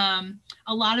noise. A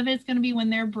lot of it's going to be when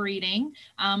they're breeding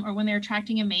or when they're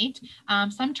attracting a mate.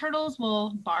 Some turtles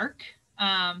will bark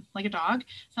like a dog.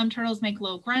 Some turtles make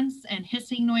low grunts and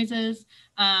hissing noises.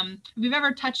 If you've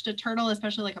ever touched a turtle,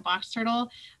 especially like a box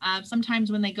turtle,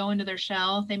 sometimes when they go into their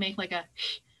shell, they make like a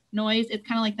noise. It's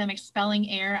kind of like them expelling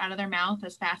air out of their mouth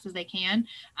as fast as they can.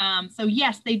 So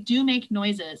yes, they do make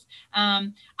noises.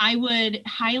 I would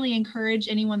highly encourage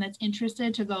anyone that's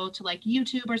interested to go to like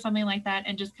YouTube or something like that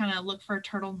and just kind of look for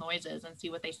turtle noises and see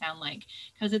what they sound like,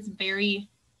 because it's very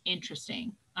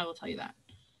interesting. I will tell you that.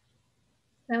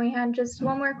 Then we had just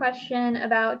one more question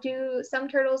about, do some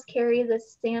turtles carry the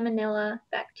salmonella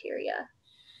bacteria?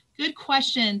 Good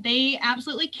question. They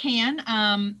absolutely can.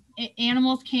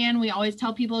 Animals can. We always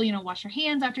tell people, wash your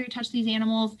hands after you touch these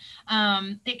animals.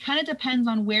 It kind of depends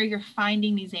on where you're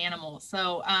finding these animals.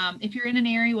 So if you're in an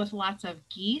area with lots of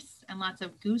geese and lots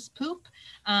of goose poop,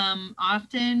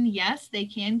 often, yes, they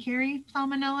can carry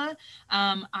salmonella.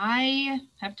 I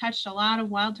have touched a lot of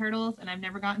wild turtles and I've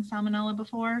never gotten salmonella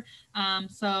before.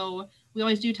 So we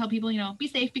always do tell people, be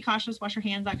safe, be cautious, wash your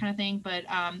hands, that kind of thing. But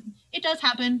it does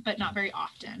happen, but not very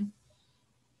often.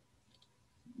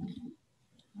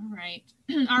 All right.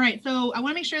 All right. So I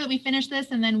want to make sure that we finish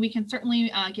this and then we can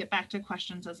certainly get back to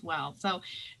questions as well. So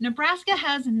Nebraska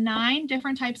has 9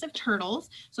 different types of turtles.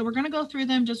 So we're going to go through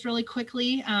them just really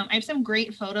quickly. I have some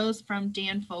great photos from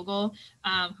Dan Fogel,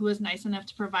 who was nice enough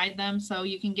to provide them. So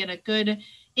you can get a good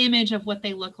image of what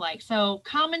they look like. So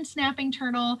common snapping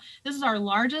turtle, this is our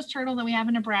largest turtle that we have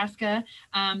in Nebraska.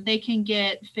 They can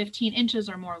get 15 inches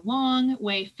or more long,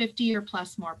 weigh 50 or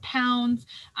plus more pounds.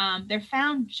 They're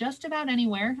found just about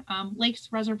anywhere, lakes,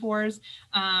 reservoirs,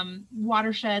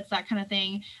 watersheds, that kind of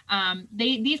thing.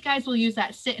 These guys will use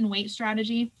that sit and wait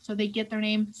strategy. So they get their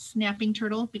name snapping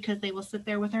turtle because they will sit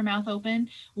there with their mouth open,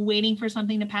 waiting for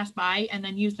something to pass by and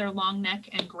then use their long neck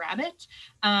and grab it.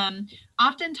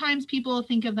 Oftentimes people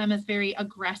think of them as very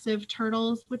aggressive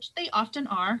turtles, which they often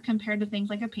are compared to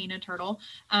things like a painted turtle,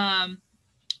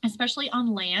 especially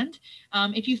on land.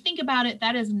 If you think about it,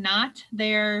 that is not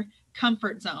their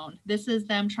comfort zone. This is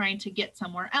them trying to get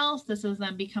somewhere else. This is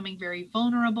them becoming very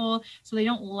vulnerable. So they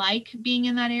don't like being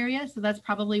in that area. So that's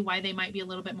probably why they might be a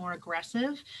little bit more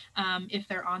aggressive if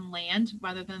they're on land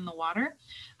rather than the water.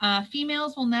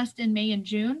 Females will nest in May and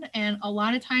June. And a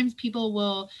lot of times people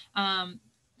will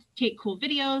take cool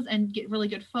videos and get really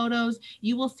good photos.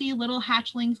 You will see little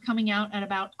hatchlings coming out at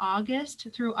about August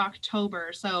through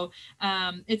October. So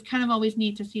it's kind of always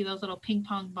neat to see those little ping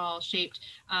pong ball shaped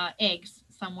eggs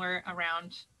somewhere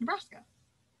around Nebraska.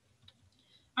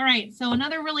 All right, so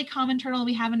another really common turtle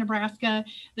we have in Nebraska,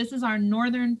 this is our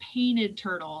northern painted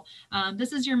turtle.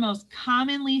 This is your most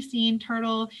commonly seen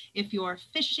turtle if you're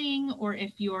fishing or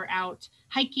if you're out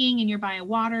hiking and you're by a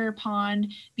water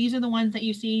pond. These are the ones that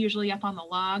you see usually up on the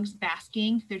logs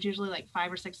basking. There's usually like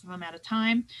 5 or 6 of them at a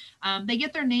time. They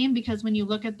get their name because when you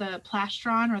look at the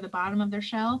plastron or the bottom of their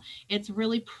shell, it's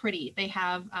really pretty. They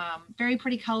have very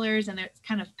pretty colors and it's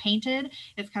kind of painted.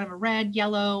 It's kind of a red,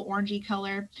 yellow, orangey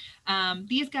color.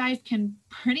 These guys can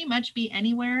pretty much be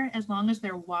anywhere as long as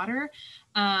they're water.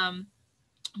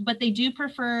 but they do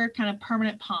prefer kind of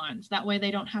permanent ponds. That way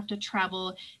they don't have to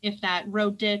travel if that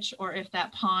road ditch or if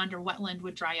that pond or wetland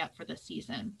would dry up for the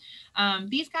season.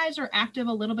 These guys are active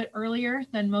a little bit earlier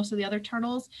than most of the other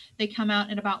turtles. They come out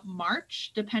in about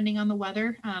March, depending on the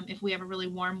weather. If we have a really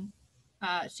warm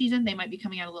season, they might be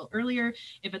coming out a little earlier.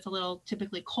 If it's a little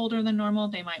typically colder than normal,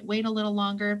 they might wait a little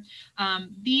longer.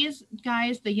 These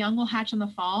guys, the young will hatch in the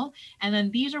fall, and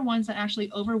then these are ones that actually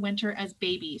overwinter as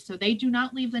babies. So they do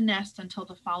not leave the nest until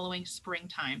the following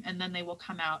springtime, and then they will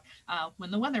come out when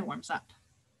the weather warms up.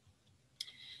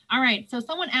 All right, so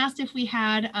someone asked if we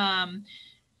had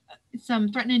some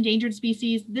threatened endangered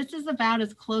species. This is about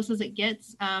as close as it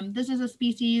gets. This is a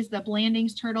species, the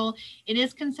Blandings turtle. It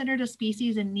is considered a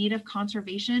species in need of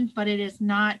conservation, but it is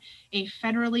not a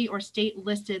federally or state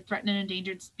listed threatened and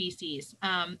endangered species.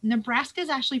 Nebraska is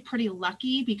actually pretty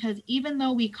lucky because even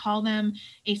though we call them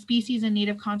a species in need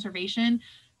of conservation,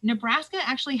 Nebraska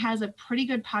actually has a pretty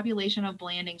good population of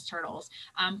Blandings turtles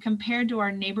compared to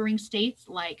our neighboring states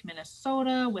like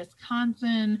Minnesota,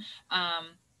 Wisconsin,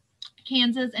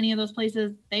 Kansas, any of those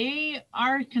places. They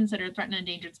are considered threatened and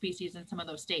endangered species in some of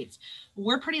those states.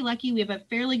 We're pretty lucky. We have a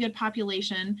fairly good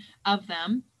population of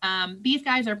them. These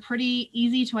guys are pretty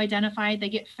easy to identify. They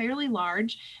get fairly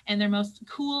large, and their most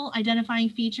cool identifying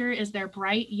feature is their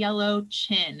bright yellow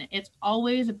chin. It's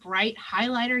always bright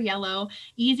highlighter yellow,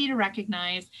 easy to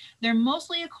recognize. They're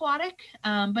mostly aquatic,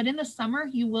 but in the summer,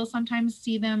 you will sometimes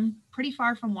see them pretty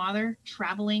far from water,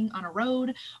 traveling on a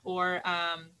road or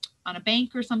on a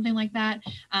bank or something like that.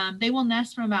 They will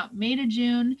nest from about May to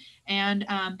June, and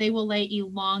they will lay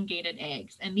elongated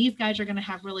eggs. And these guys are going to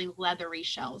have really leathery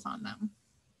shells on them.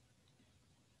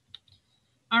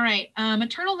 All right, a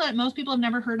turtle that most people have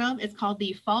never heard of is called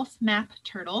the false map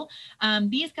turtle.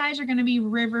 These guys are going to be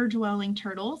river dwelling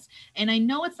turtles. And I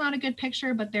know it's not a good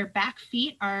picture, but their back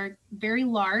feet are very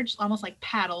large, almost like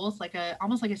paddles,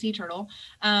 almost like a sea turtle.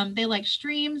 They like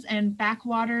streams and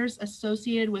backwaters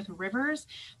associated with rivers,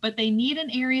 but they need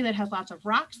an area that has lots of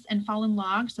rocks and fallen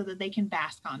logs so that they can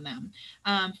bask on them.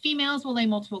 Females will lay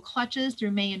multiple clutches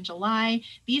through May and July.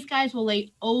 These guys will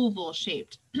lay oval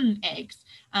shaped eggs.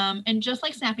 And just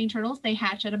like snapping turtles, they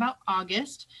hatch at about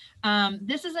August.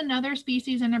 This is another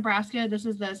species in Nebraska. This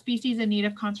is the species in need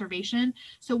of conservation.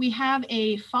 So we have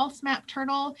a false map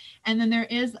turtle, and then there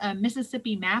is a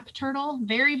Mississippi map turtle,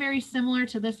 very, very similar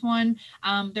to this one.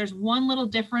 There's one little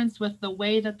difference with the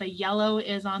way that the yellow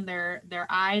is on their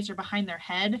eyes or behind their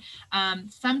head.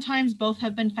 Sometimes both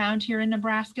have been found here in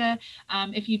Nebraska.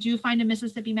 If you do find a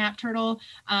Mississippi map turtle,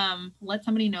 let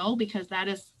somebody know, because that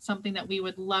is something that we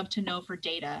would love to know for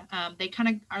data. They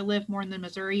kind of live more in the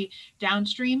Missouri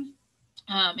downstream.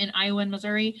 In Iowa and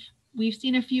Missouri. We've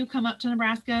seen a few come up to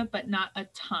Nebraska, but not a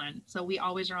ton. So we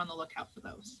always are on the lookout for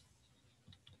those.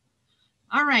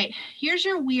 All right, here's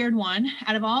your weird one.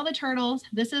 Out of all the turtles,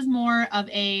 this is more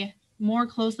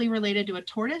closely related to a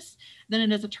tortoise than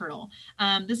it is a turtle.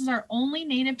 This is our only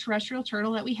native terrestrial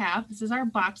turtle that we have. This is our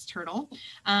box turtle.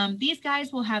 These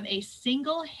guys will have a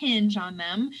single hinge on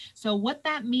them. So what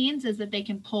that means is that they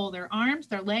can pull their arms,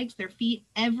 their legs, their feet,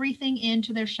 everything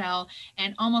into their shell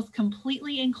and almost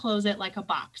completely enclose it like a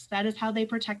box. That is how they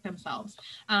protect themselves.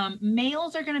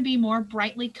 Males are going to be more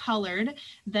brightly colored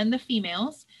than the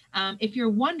females. If you're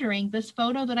wondering, this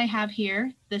photo that I have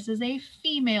here, this is a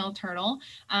female turtle.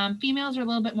 Females are a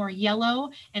little bit more yellow,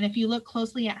 and if you look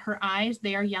closely at her eyes,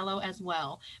 they are yellow as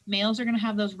well. Males are going to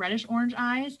have those reddish orange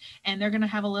eyes, and they're going to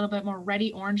have a little bit more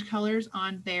reddy orange colors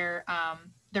on their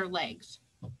legs.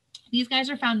 These guys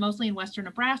are found mostly in western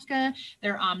Nebraska.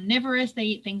 They're omnivorous. They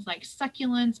eat things like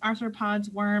succulents,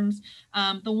 arthropods, worms.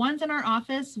 The ones in our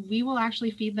office, we will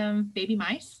actually feed them baby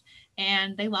mice,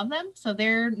 and they love them. So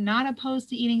they're not opposed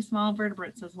to eating small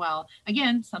vertebrates as well.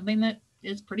 Again, something that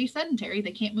is pretty sedentary.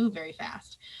 They can't move very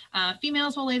fast.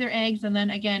 Females will lay their eggs and then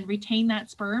again retain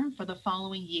that sperm for the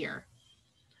following year.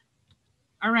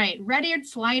 All right, red-eared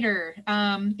slider.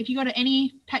 If you go to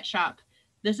any pet shop,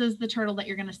 this is the turtle that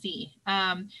you're going to see.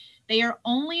 They are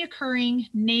only occurring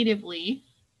natively,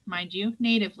 mind you,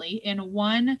 natively in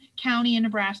one county in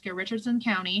Nebraska, Richardson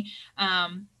County.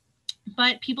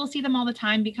 But people see them all the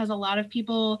time because a lot of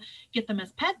people get them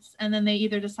as pets and then they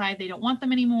either decide they don't want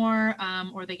them anymore,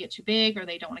 or they get too big, or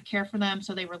they don't want to care for them.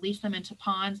 So they release them into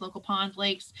ponds, local ponds,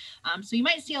 lakes. So you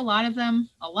might see a lot of them,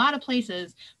 a lot of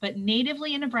places, but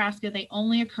natively in Nebraska, they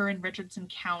only occur in Richardson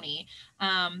County.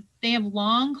 They have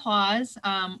long claws.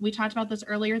 We talked about this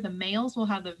earlier. The males will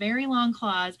have the very long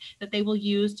claws that they will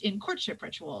use in courtship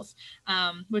rituals,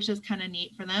 which is kind of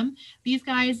neat for them. These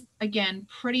guys, again,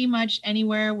 pretty much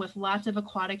anywhere with lots of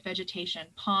aquatic vegetation,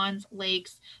 ponds,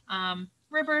 lakes,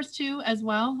 rivers too as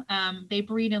well. They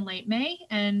breed in late May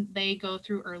and they go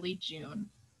through early June.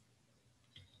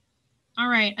 All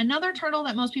right, another turtle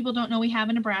that most people don't know we have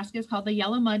in Nebraska is called the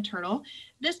yellow mud turtle.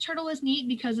 This turtle is neat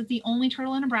because it's the only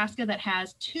turtle in Nebraska that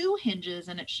has 2 hinges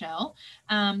in its shell.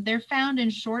 They're found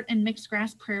in short and mixed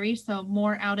grass prairie, so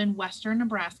more out in western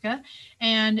Nebraska.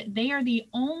 And they are the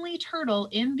only turtle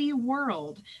in the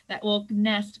world that will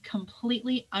nest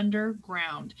completely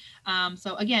underground.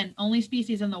 So again, only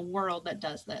species in the world that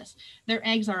does this. Their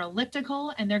eggs are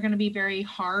elliptical and they're going to be very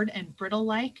hard and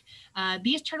brittle-like.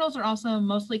 These turtles are also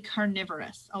mostly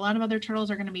carnivorous. A lot of other turtles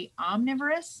are going to be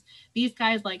omnivorous. These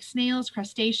guys like snails,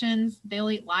 crustaceans,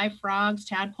 they'll eat live frogs,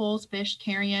 tadpoles, fish,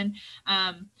 carrion.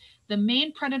 The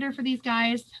main predator for these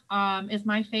guys is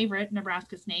my favorite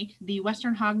Nebraska snake. The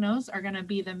western hognose are going to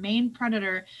be the main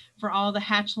predator for all the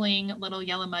hatchling little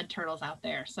yellow mud turtles out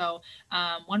there. So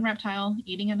one reptile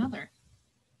eating another.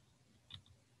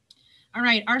 All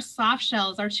right, our soft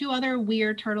shells are 2 other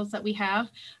weird turtles that we have.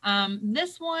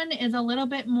 This one is a little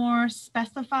bit more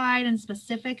specified and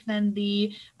specific than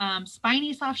the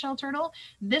spiny soft shell turtle.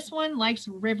 This one likes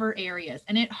river areas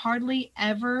and it hardly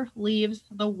ever leaves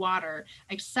the water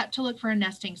except to look for a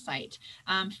nesting site.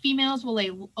 Females will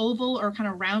lay oval or kind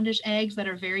of roundish eggs that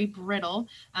are very brittle.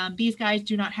 These guys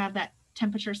do not have that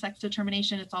temperature sex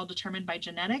determination. It's all determined by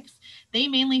genetics. They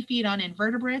mainly feed on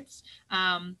invertebrates.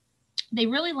 They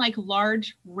really like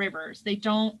large rivers. They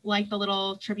don't like the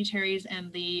little tributaries and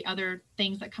the other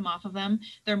things that come off of them.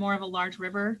 They're more of a large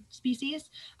river species.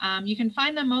 You can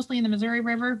find them mostly in the Missouri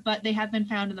River, but they have been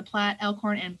found in the Platte,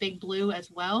 Elkhorn, and Big Blue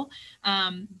as well.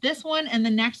 This one and the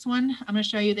next one I'm going to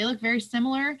show you, they look very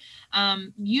similar.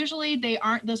 Usually they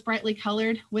aren't this brightly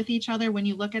colored with each other when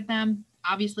you look at them.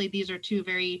 Obviously, these are 2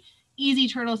 very easy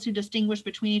turtles to distinguish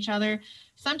between each other.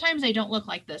 Sometimes they don't look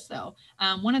like this though.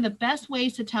 One of the best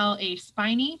ways to tell a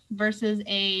spiny versus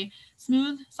a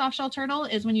smooth softshell turtle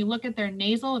is when you look at their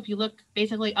nasal. If you look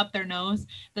basically up their nose,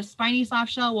 the spiny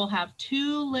softshell will have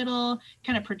 2 little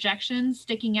kind of projections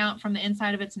sticking out from the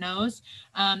inside of its nose.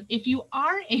 If you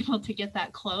are able to get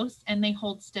that close and they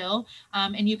hold still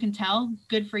and you can tell,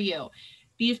 good for you.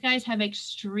 These guys have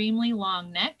extremely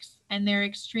long necks and they're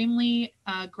extremely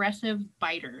aggressive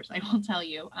biters, I will tell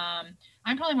you.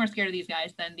 I'm probably more scared of these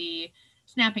guys than the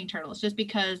snapping turtles just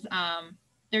because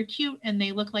they're cute and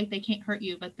they look like they can't hurt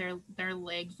you, but their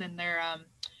legs and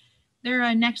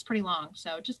their neck's pretty long.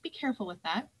 So just be careful with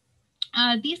that.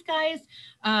 These guys,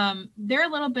 they're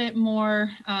a little bit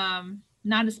more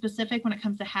not as specific when it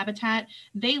comes to habitat.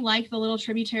 They like the little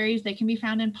tributaries. They can be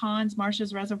found in ponds,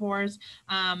 marshes, reservoirs.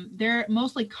 They're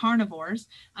mostly carnivores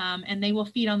and they will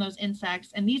feed on those insects.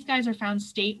 And these guys are found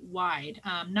statewide,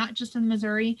 not just in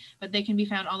Missouri, but they can be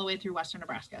found all the way through western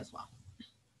Nebraska as well.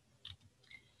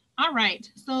 All right,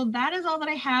 so that is all that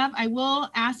I have. I will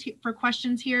ask for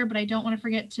questions here, but I don't want to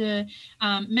forget to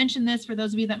mention this for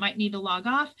those of you that might need to log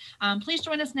off. Please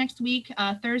join us next week,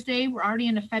 Thursday. We're already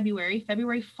into February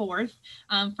 4th,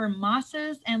 for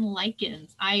mosses and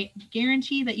lichens. I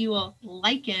guarantee that you will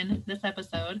lichen this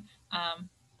episode.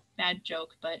 Bad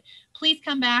joke, but please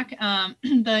come back.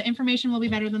 The information will be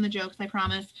better than the jokes, I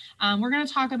promise. We're going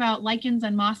to talk about lichens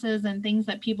and mosses and things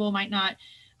that people might not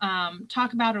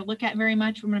talk about or look at very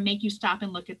much. We're going to make you stop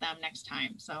and look at them next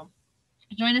time. So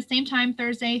join us same time,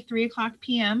 Thursday, 3:00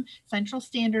 p.m. Central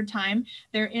Standard Time.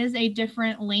 There is a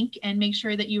different link and make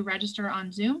sure that you register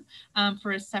on Zoom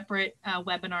for a separate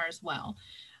webinar as well.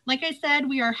 Like I said,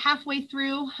 we are halfway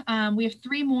through. We have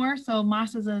 3 more, so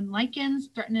mosses and lichens,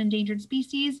 threatened and endangered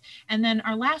species. And then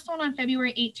our last one on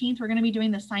February 18th, we're going to be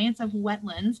doing the science of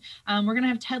wetlands. We're going to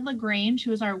have Ted LaGrange,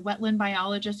 who is our wetland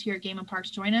biologist here at Game and Parks,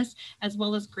 join us, as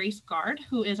well as Grace Gard,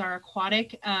 who is our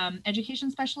aquatic education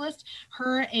specialist.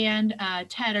 Her and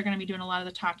Ted are going to be doing a lot of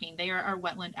the talking. They are our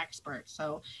wetland experts,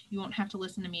 so you won't have to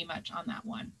listen to me much on that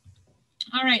one.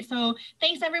 All right, so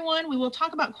thanks everyone. We will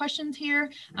talk about questions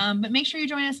here, but make sure you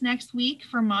join us next week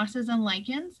for mosses and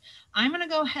lichens. I'm going to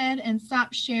go ahead and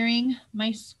stop sharing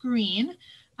my screen,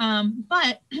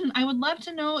 but I would love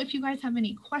to know if you guys have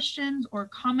any questions or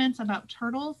comments about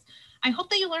turtles. I hope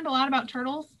that you learned a lot about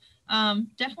turtles.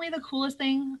 Definitely the coolest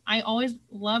thing. I always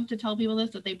love to tell people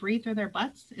this, that they breathe through their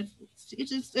butts. It's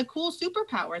just a cool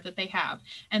superpower that they have,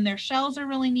 and their shells are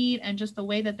really neat, and just the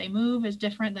way that they move is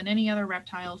different than any other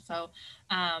reptile. So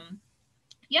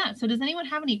yeah, so does anyone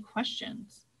have any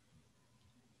questions?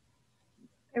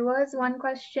 There was one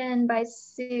question by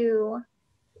Sue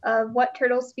of what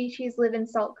turtle species live in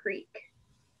Salt Creek?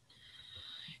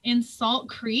 In Salt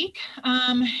Creek,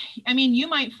 I mean, you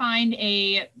might find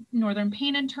a northern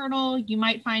painted turtle. You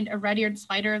might find a red-eared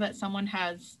spider that someone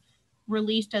has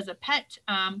released as a pet.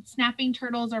 Snapping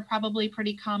turtles are probably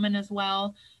pretty common as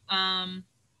well.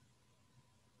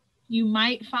 You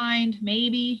might find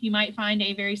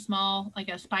a very small, like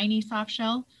a spiny soft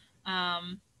shell.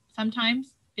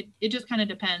 Sometimes it just kind of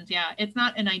depends. Yeah, it's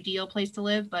not an ideal place to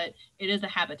live, but it is a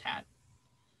habitat.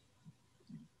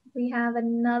 We have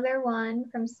another one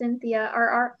from Cynthia.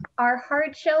 Are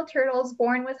hard shell turtles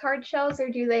born with hard shells, or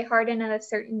do they harden at a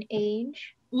certain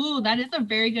age? Ooh, that is a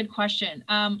very good question.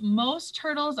 Most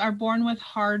turtles are born with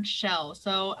hard shells.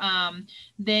 So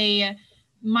they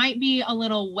might be a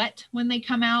little wet when they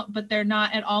come out, but they're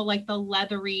not at all like the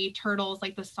leathery turtles,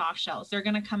 like the soft shells. They're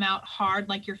going to come out hard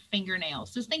like your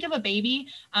fingernails. Just think of a baby.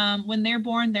 When they're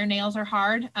born, their nails are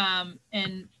hard,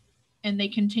 and they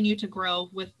continue to grow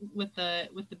with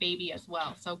the baby as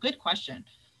well. So good question.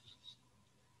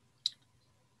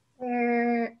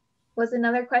 There was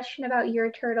another question about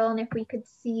your turtle and if we could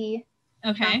see.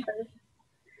 Okay.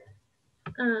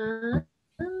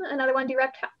 Another one,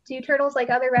 do turtles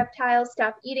like other reptiles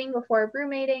stop eating before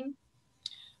brumating?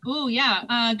 Oh,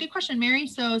 yeah. Good question, Mary.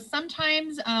 So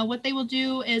sometimes what they will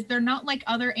do is they're not like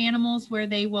other animals where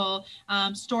they will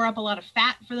store up a lot of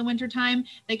fat for the winter time.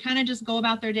 They kind of just go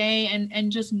about their day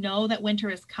and just know that winter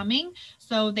is coming.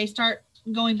 So they start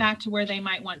going back to where they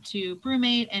might want to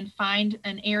brumate and find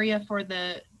an area for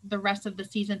the rest of the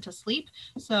season to sleep.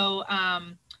 So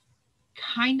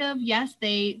kind of, yes,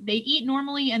 they eat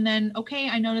normally, and then, okay,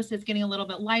 I noticed it's getting a little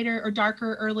bit lighter or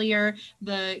darker earlier,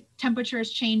 the temperature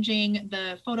is changing,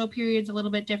 the photo period's a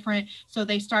little bit different, so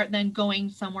they start then going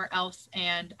somewhere else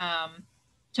and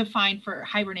to find for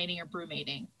hibernating or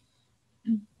brumating.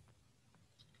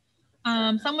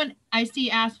 Someone I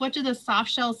see asked, what do the soft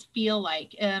shells feel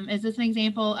like? Is this an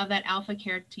example of that alpha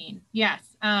keratin?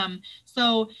 Yes.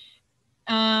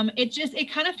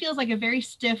 It kind of feels like a very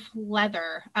stiff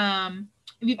leather.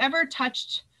 If you've ever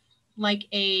touched like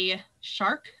a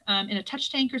shark in a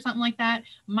touch tank or something like that,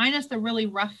 minus the really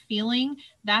rough feeling,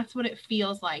 that's what it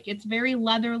feels like. It's very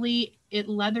leathery. It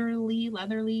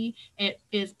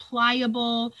is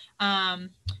pliable.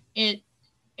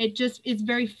 It's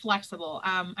very flexible.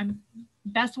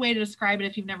 Best way to describe it,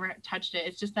 if you've never touched it,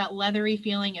 it's just that leathery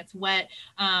feeling. It's wet.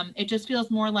 It just feels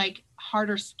more like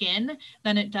harder skin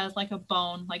than it does like a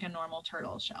bone, like a normal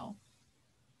turtle shell.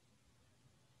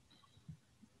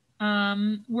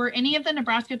 Were any of the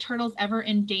Nebraska turtles ever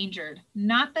endangered?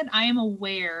 Not that I am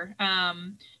aware.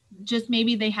 Just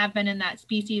maybe they have been in that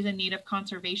species in need of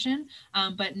conservation,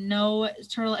 but no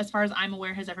turtle, as far as I'm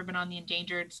aware, has ever been on the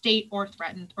endangered state or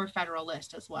threatened or federal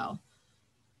list as well.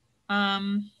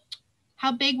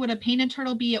 How big would a painted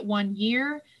turtle be at 1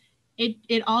 year?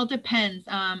 It all depends.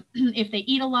 If they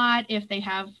eat a lot, if they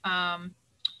have,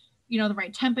 the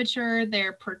right temperature,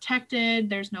 they're protected,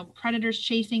 there's no predators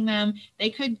chasing them, they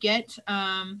could get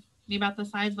maybe about the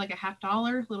size of like a $50,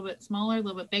 a little bit smaller, a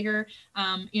little bit bigger.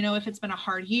 If it's been a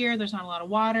hard year, there's not a lot of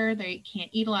water, they can't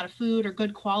eat a lot of food or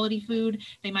good quality food,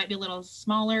 they might be a little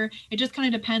smaller. It just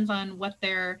kind of depends on what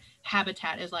their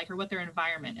habitat is like or what their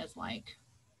environment is like.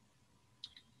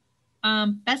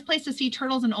 Best place to see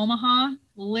turtles in Omaha,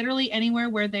 literally anywhere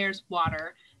where there's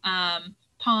water.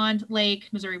 Pond, lake,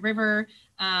 Missouri River,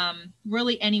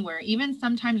 really anywhere. Even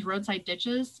sometimes roadside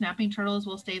ditches, snapping turtles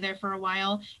will stay there for a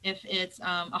while. If it's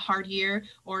a hard year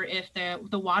or if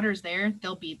the water's there,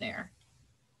 they'll be there.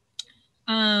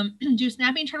 Do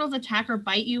snapping turtles attack or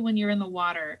bite you when you're in the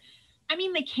water? I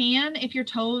mean, they can if your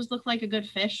toes look like a good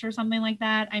fish or something like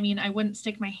that. I mean, I wouldn't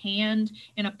stick my hand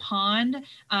in a pond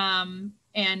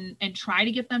and try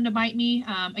to get them to bite me.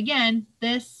 Again,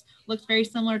 this looks very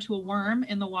similar to a worm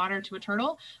in the water to a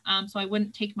turtle, so I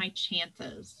wouldn't take my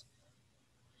chances.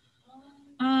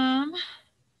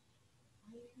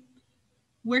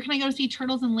 Where can I go to see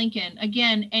turtles in Lincoln?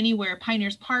 Again, anywhere.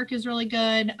 Pioneers Park is really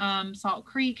good. Salt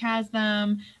Creek has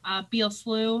them. Beale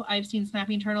Slough, I've seen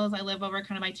snapping turtles. I live over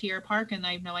kind of by Tierra Park, and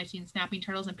I know I've seen snapping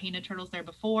turtles and painted turtles there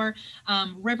before.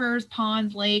 Rivers,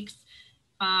 ponds, lakes.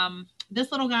 This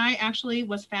little guy actually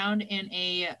was found in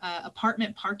a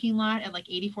apartment parking lot at like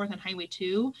 84th and Highway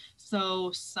 2.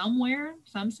 So somewhere,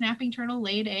 some snapping turtle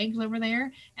laid eggs over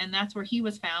there, and that's where he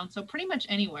was found. So pretty much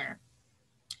anywhere.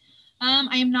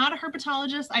 I am not a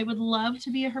herpetologist. I would love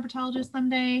to be a herpetologist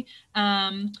someday.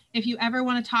 If you ever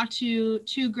want to talk to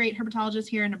two great herpetologists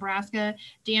here in Nebraska,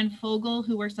 Dan Fogel,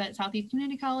 who works at Southeast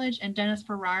Community College, and Dennis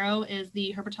Ferraro is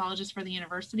the herpetologist for the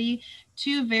university.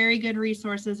 Two very good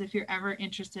resources if you're ever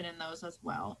interested in those as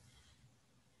well.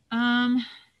 Can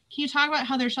you talk about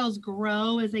how their shells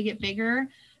grow as they get bigger?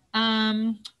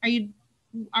 Are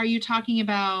you talking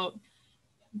about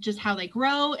just how they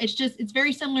grow. It's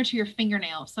very similar to your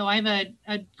fingernail. So I have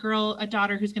a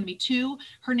daughter who's going to be 2.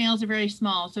 Her nails are very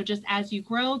small. So just as you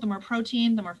grow, the more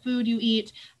protein, the more food you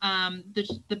eat,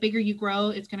 the bigger you grow,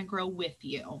 it's going to grow with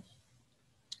you.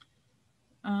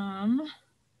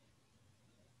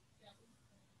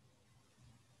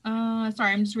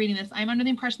 Sorry, I'm just reading this. I'm under the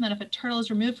impression that if a turtle is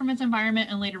removed from its environment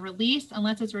and later released,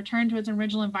 unless it's returned to its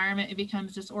original environment, it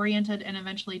becomes disoriented and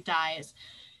eventually dies.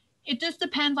 It just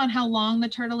depends on how long the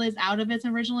turtle is out of its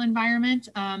original environment.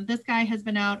 This guy has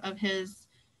been out of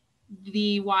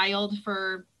the wild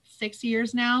for 6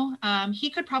 years now. He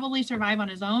could probably survive on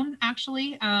his own,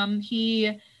 actually.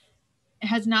 He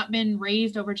has not been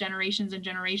raised over generations and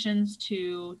generations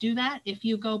to do that. If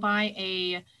you go buy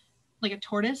a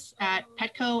tortoise at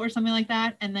Petco or something like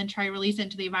that, and then try to release it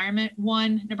into the environment,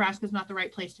 1, Nebraska is not the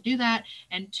right place to do that.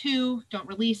 And 2, don't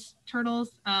release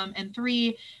turtles. And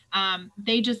 3,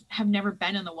 they just have never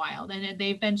been in the wild, and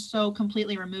they've been so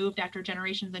completely removed after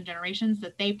generations and generations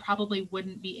that they probably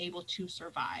wouldn't be able to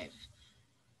survive.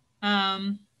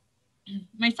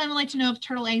 My son would like to know if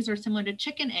turtle eggs are similar to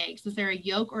chicken eggs. Is there a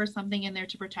yolk or something in there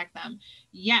to protect them?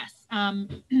 Yes,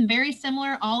 very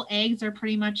similar. All eggs are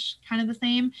pretty much kind of the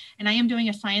same. And I am doing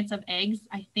a science of eggs,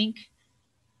 I think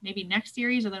maybe next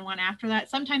series or then one after that.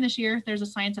 Sometime this year, there's a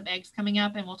science of eggs coming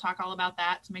up, and we'll talk all about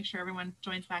that to make sure everyone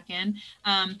joins back in.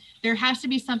 There has to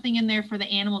be something in there for the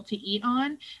animal to eat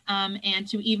on, and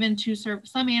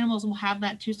some animals will have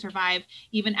that to survive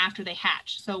even after they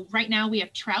hatch. So right now we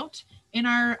have trout in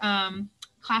our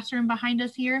classroom behind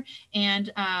us here,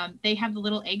 and they have the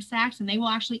little egg sacs, and they will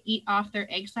actually eat off their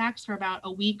egg sacs for about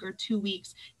a week or 2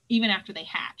 weeks, even after they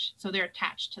hatch. So they're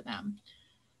attached to them.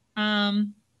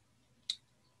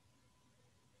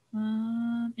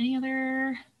 Any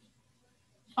other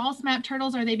false map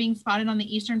turtles? Are they being spotted on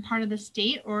the eastern part of the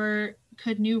state, or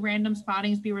could new random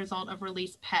spottings be a result of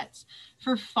released pets?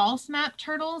 For false map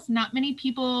turtles, not many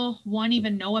people,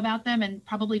 even know about them and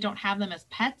probably don't have them as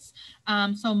pets.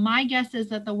 So my guess is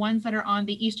that the ones that are on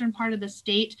the eastern part of the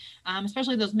state,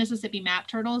 especially those Mississippi map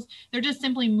turtles, they're just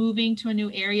simply moving to a new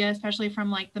area, especially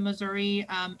from like the Missouri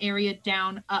area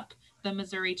down up the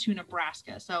Missouri to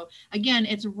Nebraska. So again,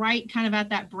 it's right kind of at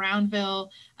that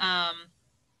Brownville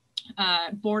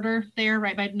border there,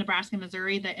 right by Nebraska,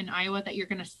 Missouri, that in Iowa, that you're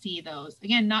going to see those.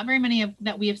 Again, not very many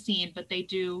that we have seen, but they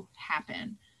do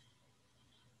happen.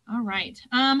 All right.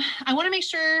 I want to make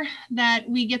sure that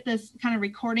we get this kind of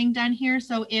recording done here.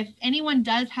 So if anyone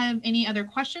does have any other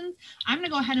questions, I'm going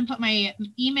to go ahead and put my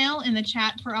email in the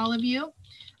chat for all of you.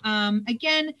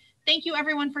 Again, thank you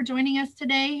everyone for joining us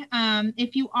today.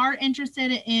 If you are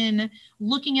interested in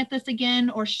looking at this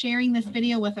again or sharing this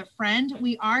video with a friend,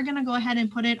 we are going to go ahead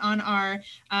and put it on our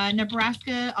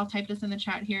Nebraska, I'll type this in the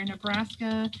chat here,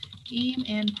 Nebraska Game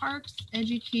and Parks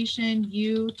Education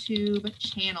YouTube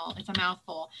channel. It's a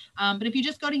mouthful. But if you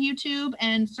just go to YouTube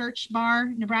and search bar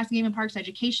Nebraska Game and Parks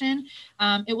Education,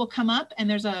 it will come up, and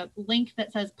there's a link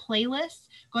that says playlists.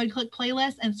 Go ahead and click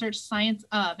playlist and search Science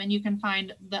of, and you can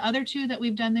find the other 2 that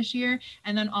we've done this year,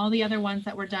 and then all the other ones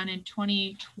that were done in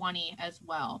 2020 as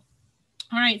well.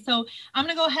 All right, so I'm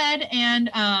going to go ahead and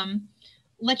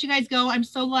let you guys go. I'm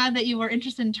so glad that you were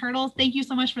interested in turtles. Thank you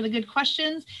so much for the good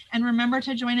questions. And remember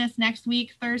to join us next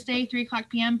week, Thursday, 3:00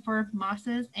 p.m. for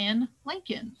mosses and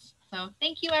lichens. So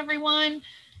thank you, everyone.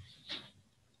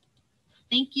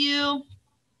 Thank you.